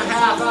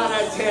 8.5 out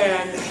of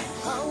 10.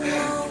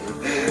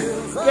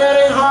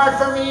 Getting hard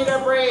for me to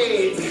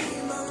breathe.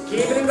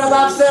 Keeping it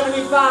above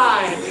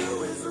 75.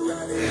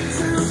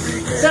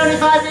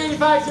 75 to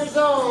 85 is your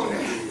zone.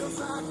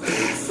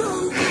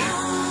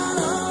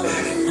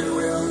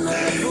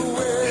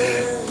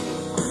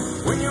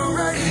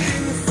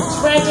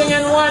 Sprinting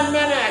in 1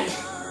 minute.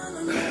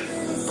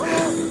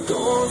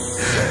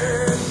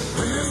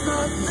 There's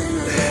nothing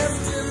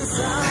left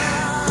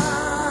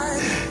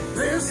inside.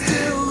 There's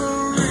still a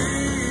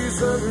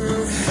reason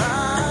to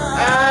fight.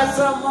 Add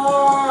some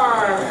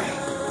more.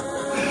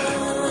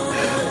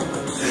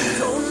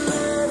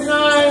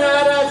 9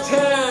 out of 10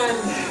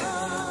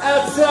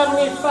 at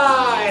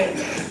 75.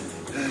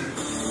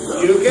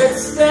 You can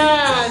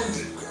stand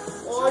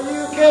or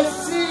you can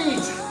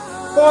seat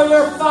for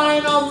your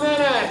final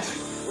minute,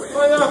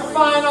 for your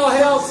final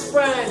hill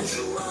sprint.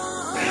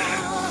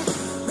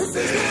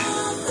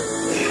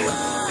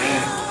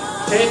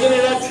 Taking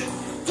it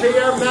to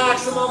your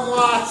maximum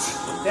watts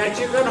that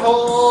you can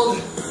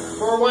hold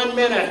for 1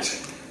 minute.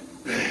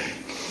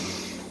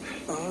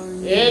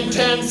 In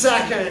 10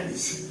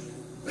 seconds.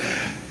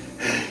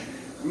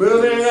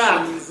 Moving it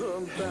up.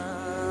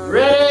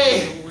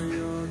 Ready?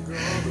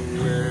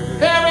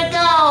 Here we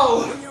go.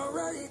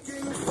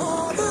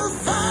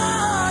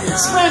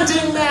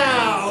 Sprinting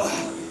now.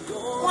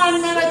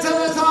 1 minute to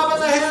the top of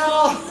the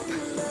hill.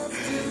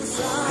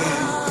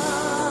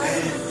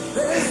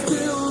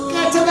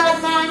 Get to that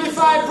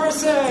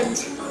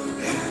 5%.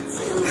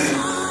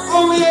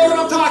 Only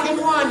able to talk in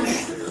one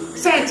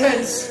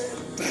sentence.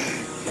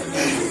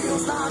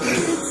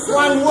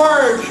 One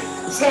word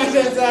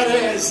sentence, that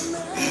is.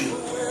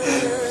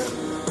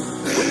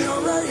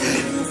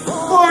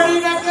 40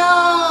 to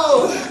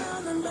go.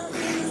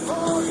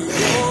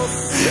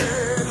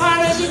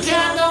 Hard as you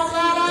can, don't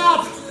let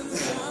up.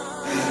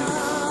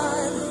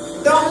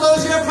 Don't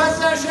lose your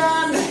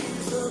position.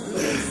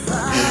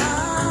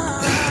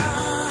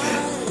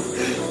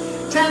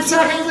 10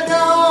 seconds to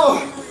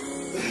go.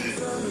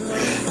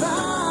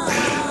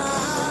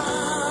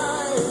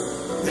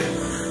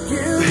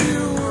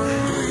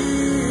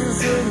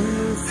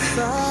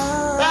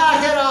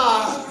 Back it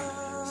off.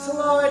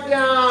 Slow it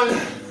down.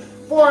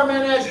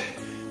 4-minute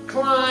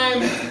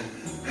climb.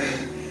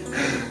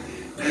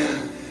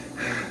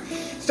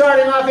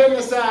 Starting off in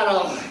the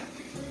saddle.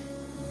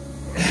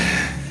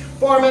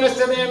 4 minutes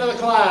to the end of the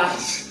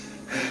class.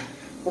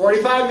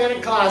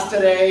 45-minute class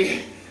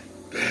today.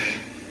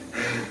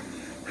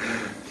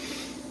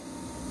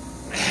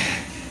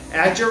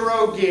 At your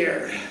road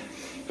gear.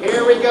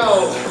 Here we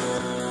go.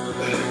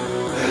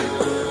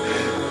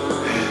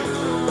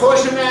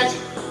 Pushing it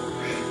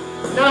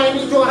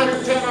 90 to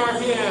 110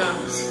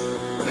 RPMs.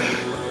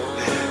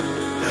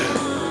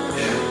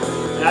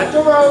 At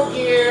the road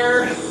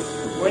gear.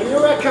 When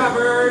you're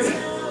recovered.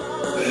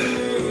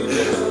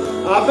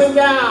 Up and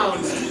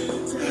down.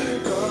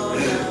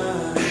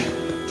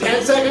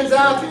 10 seconds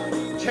up,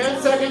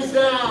 10 seconds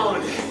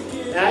down.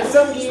 Add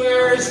some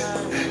gears.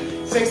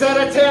 6 out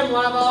of 10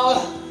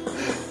 level.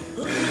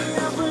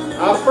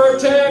 Up for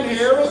 10,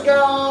 here we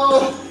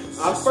go.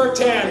 Up for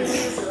 10,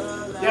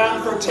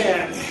 down for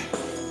 10.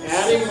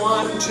 Adding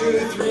 1, 2,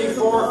 3,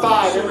 4,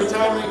 5 every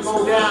time we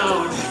go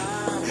down.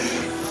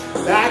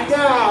 Back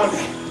down,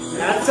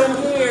 add some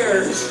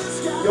gears.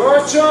 Your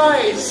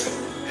choice.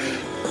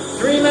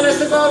 3 minutes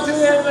to go to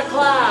the end of the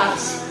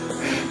class.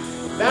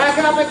 Back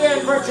up again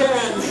for 10.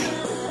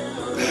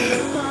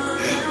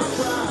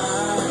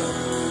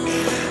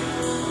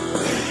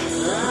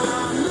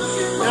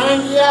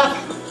 90 up,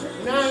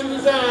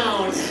 90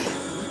 down.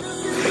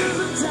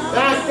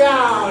 Back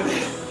down.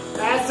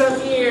 Add some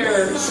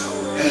gears.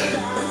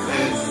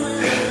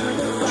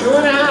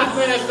 2.5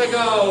 minutes to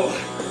go.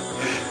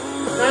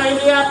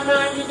 90 up,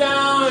 90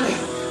 down.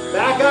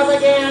 Back up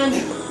again.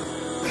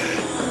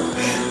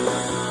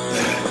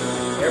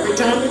 Every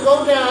time you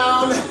go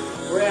down,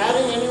 we're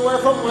adding anywhere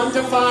from 1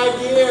 to 5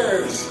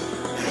 gears.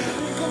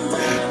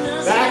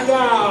 Back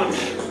down.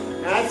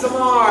 Add some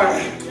more.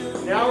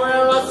 Now we're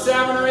at about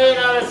 7 or 8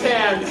 out of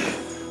 10.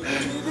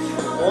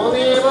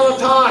 Only able to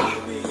talk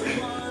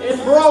in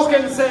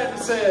broken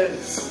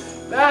sentences.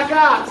 Back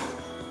up.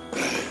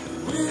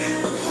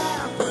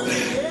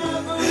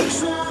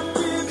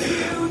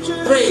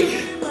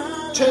 3,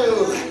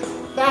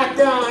 2, back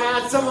down.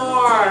 Add some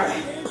more.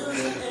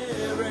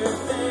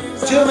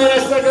 2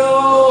 minutes to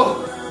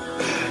go.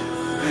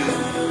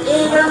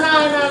 8 or 9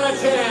 out of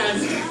 10.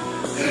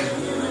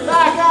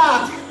 Back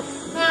up.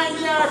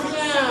 90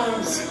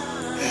 RPMs.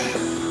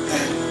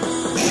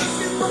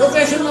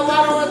 Position the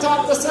ladder on top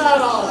of the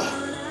saddle.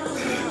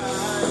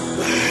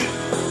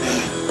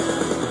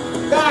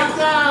 Back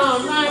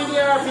down. 90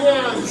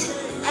 RPMs.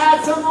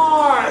 Add some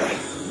more.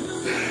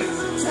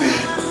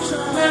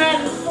 Minute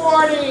and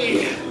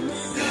 40.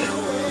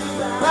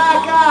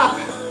 Back up.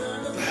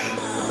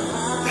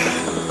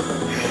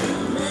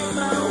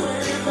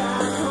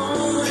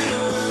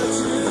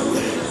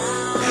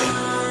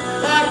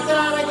 Back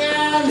down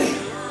again.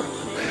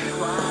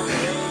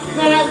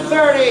 Minute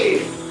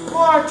 30.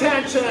 More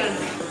tension.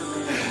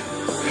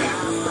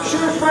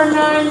 Shoot for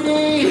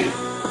 90.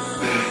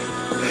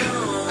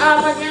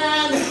 Up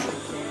again.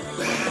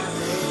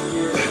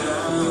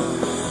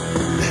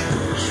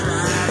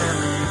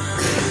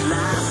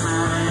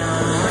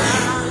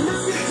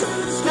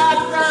 Step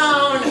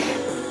down.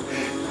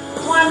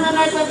 1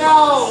 minute to go.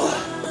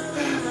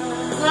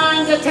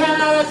 9 to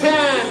 10 out of 10.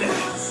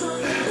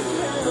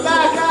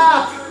 Back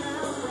up.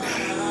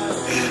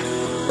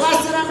 Less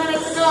than a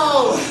minute to go.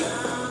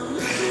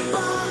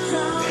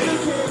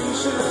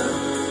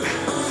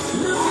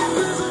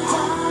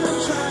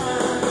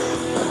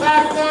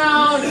 Back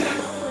down.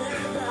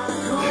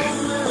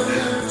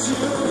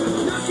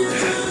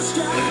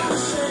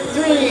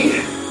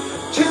 3,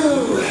 2,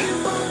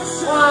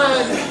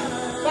 1.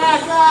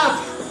 Back up.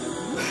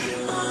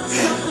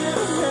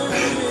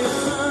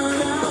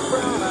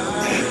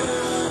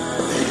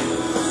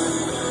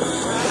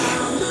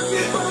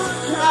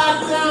 Back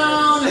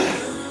down.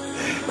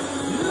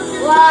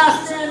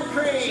 Last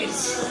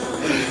increase.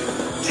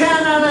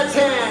 10 out of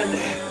 10.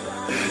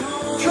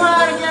 Try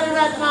to get it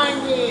at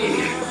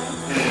 90.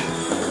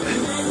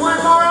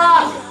 One more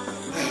up.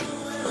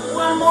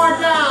 One more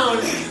down.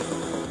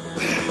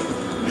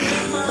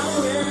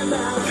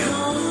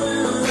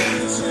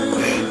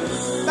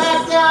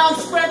 Back down,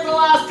 spread the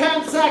last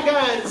 10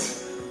 seconds.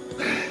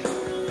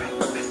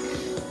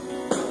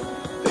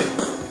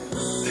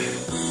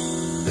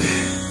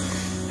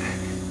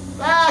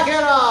 Back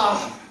it off.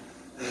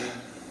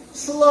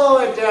 Slow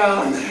it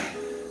down.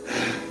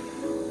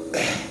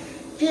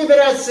 Keep it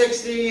at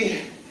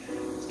 60.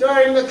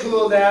 Starting to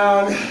cool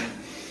down.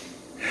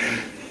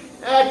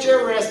 At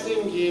your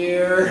resting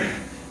gear.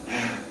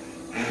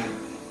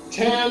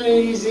 10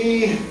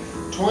 easy,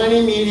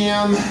 20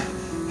 medium,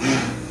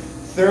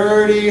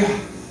 30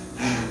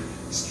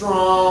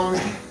 strong.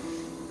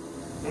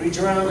 Reach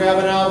around, grab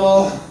an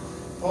elbow,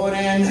 pull it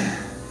in.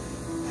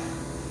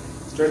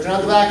 Stretch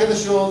out the back of the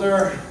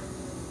shoulder.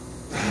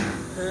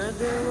 Heard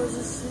there was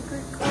a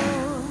secret chord.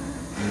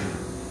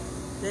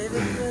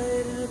 David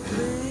played it,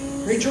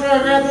 please. Reach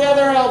around, grab the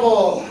other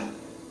elbow.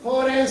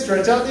 Pull it in,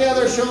 stretch out the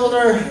other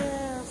shoulder.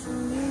 Yeah,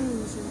 some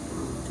music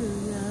too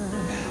young.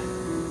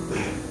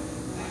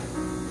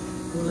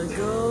 Well, it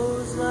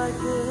goes like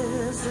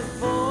this.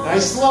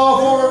 Nice slow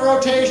forward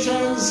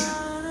rotations.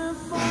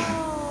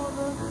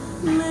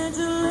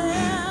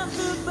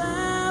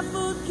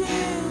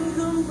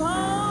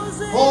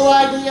 Pull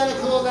leg together,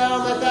 cool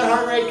down, let that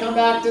heart rate come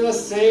back to the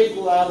safe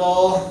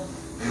level.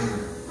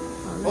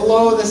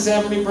 Below the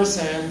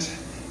 70%.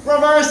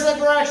 Reverse the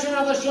direction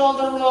of the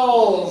shoulder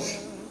rolls.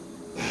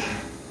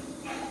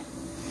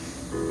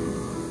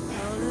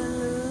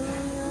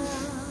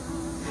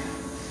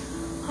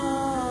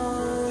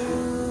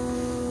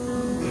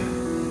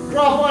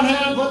 Drop one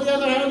hand, put the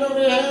other hand over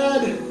your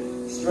head.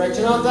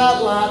 Stretching out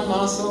that lat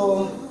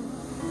muscle.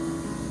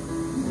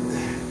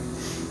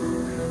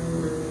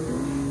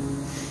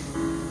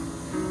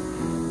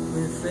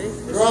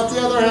 Drop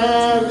the other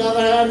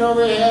hand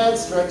over your head,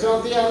 stretch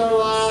out the other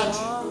lat.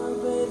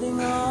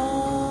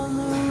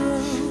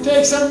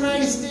 Take some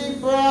nice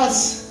deep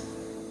breaths.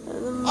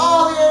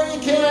 All the air you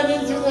can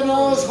in through the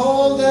nose,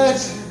 hold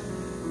it.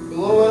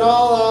 Blow it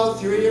all out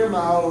through your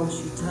mouth.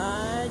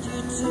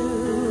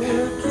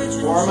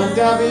 Form a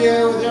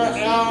W with your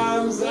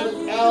arms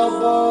and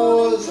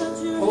elbows.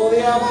 Pull the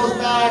elbows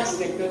back,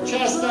 stick the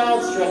chest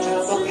out, stretch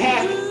out the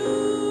pec.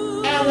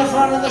 And the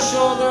front of the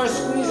shoulder,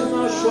 squeezing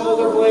those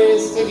shoulder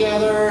blades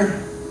together.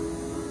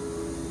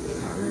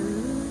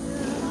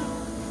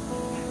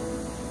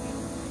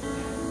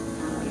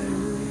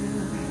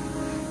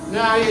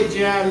 Now you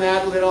jam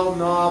that little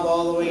knob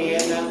all the way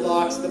in, that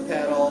locks the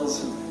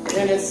pedals.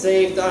 And it's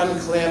safe to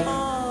unclip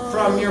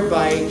from your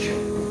bike.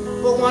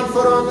 Put one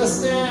foot on the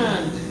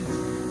stand.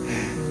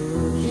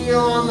 Heel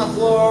on the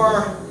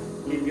floor.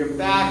 Keep your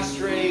back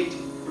straight,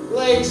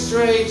 legs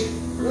straight.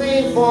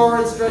 Lean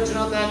forward, stretching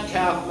out that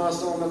calf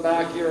muscle in the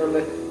back of your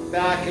leg.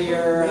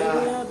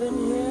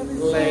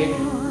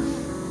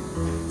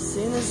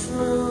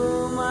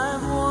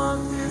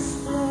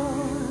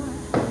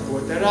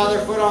 Put that other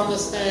foot on the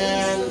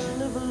stand.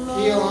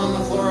 Heel on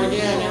the floor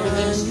again.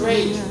 Everything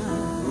straight.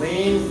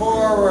 Lean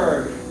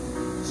forward.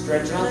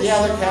 Stretching out the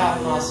other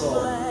calf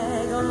muscle.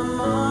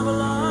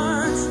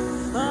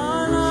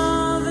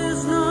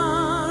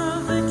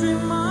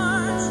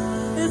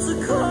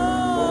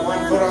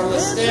 Put on the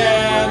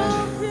stand,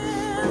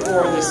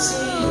 or the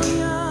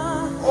seat,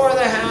 or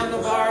the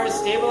handlebars.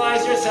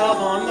 Stabilize yourself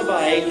on the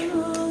bike.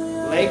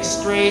 Legs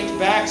straight,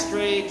 back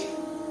straight,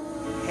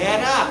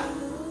 head up.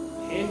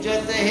 Hinge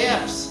at the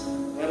hips.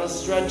 That'll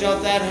stretch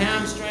out that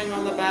hamstring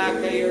on the back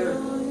of your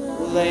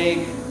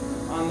leg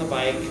on the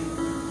bike.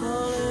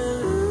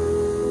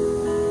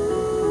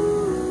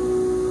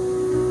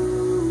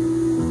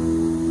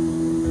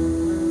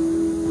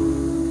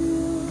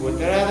 Put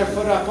that other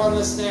foot up on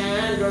the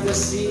stand or the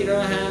seat or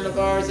the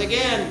handlebars.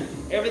 Again,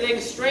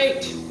 everything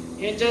straight.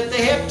 Hinge at the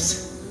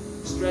hips.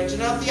 Stretching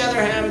out the other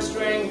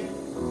hamstring.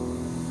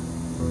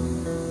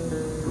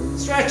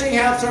 Stretching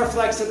helps our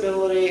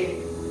flexibility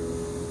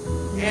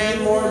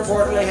and, more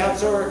importantly,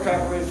 helps our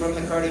recovery from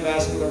the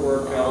cardiovascular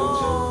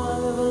workout.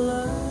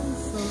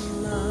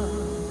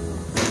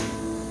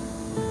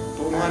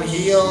 Put one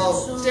heel,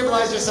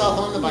 stabilize yourself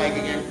on the bike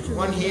again.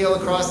 One heel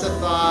across the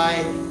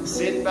thigh,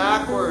 sit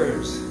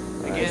backwards.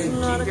 Again,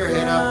 keep your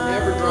head up,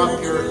 never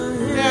drop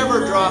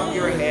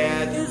your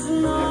head. It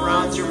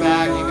rounds your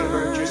back, you can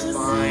hurt your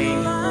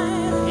spine,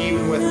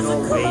 even with no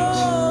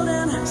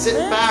weight.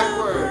 Sit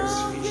backwards.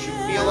 You should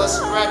feel a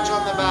stretch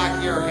on the back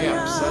of your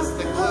hips. That's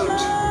the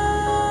glute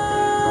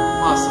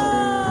muscle.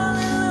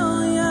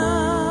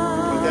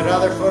 Put that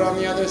other foot on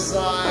the other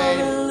side.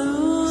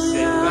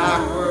 Sit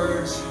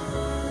backwards.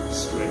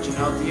 Stretching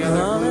out the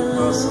other glute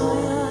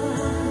muscle.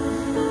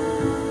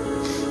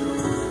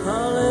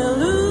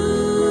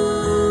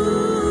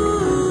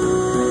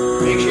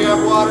 Make sure you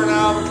have water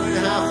now, between a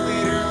half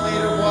liter and a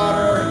liter of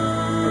water.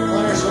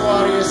 Replenish the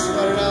water, you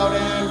sweat it out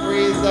in,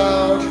 breathe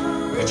out.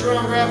 Reach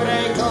around, grab an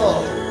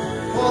ankle.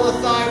 Pull the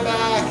thigh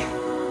back.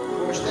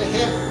 Push the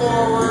hip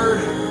forward.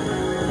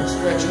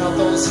 Stretching out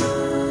those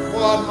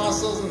quad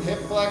muscles and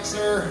hip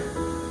flexor.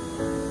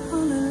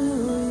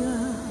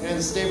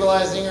 And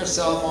stabilizing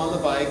yourself on the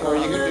bike, or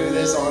you can do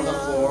this on the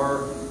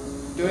floor.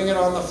 Doing it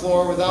on the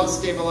floor without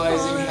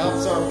stabilizing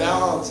helps our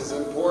balance, is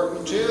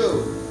important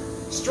too.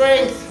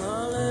 Strength,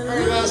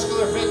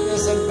 cardiovascular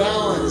fitness, and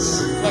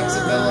balance.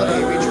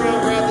 Flexibility. Reach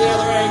around, grab the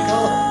other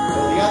ankle,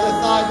 pull the other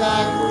thigh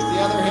back, push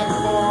the other hip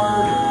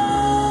forward.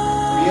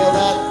 Feel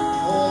that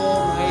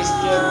pull, nice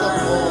gentle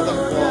pull of the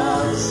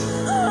quads.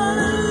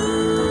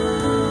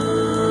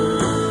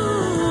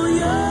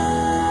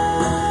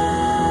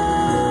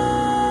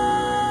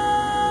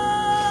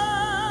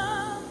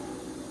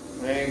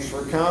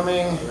 for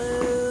coming.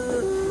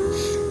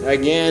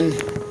 Again,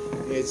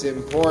 it's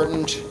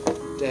important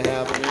to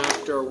have an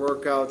after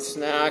workout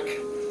snack.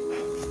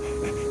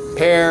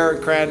 Pear,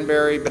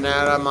 cranberry,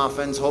 banana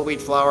muffins, whole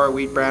wheat flour,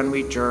 wheat bran,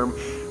 wheat germ.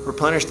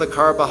 Replenish the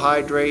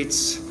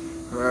carbohydrates,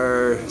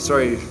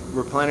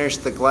 replenish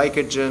the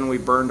glycogen we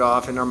burned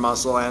off in our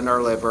muscle and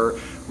our liver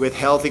with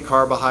healthy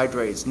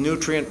carbohydrates,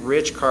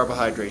 nutrient-rich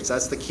carbohydrates.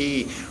 That's the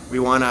key. We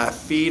want to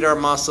feed our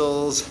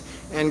muscles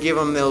and give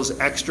them those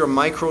extra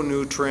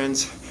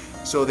micronutrients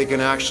so they can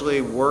actually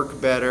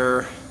work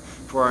better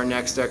for our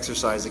next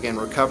exercise. Again,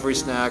 recovery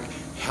snack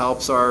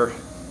helps our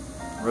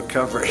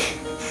recovery.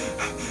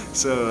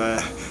 So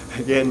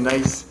again,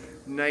 nice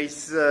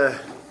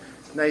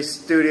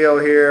studio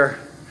here.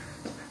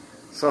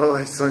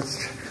 So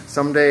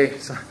someday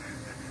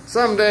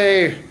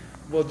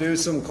we'll do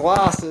some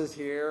classes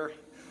here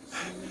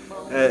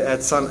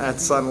at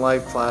Sun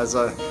Life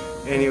Plaza.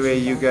 Anyway,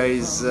 you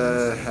guys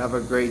have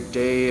a great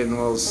day, and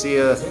we'll see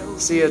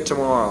you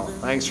tomorrow.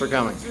 Thanks for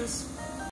coming.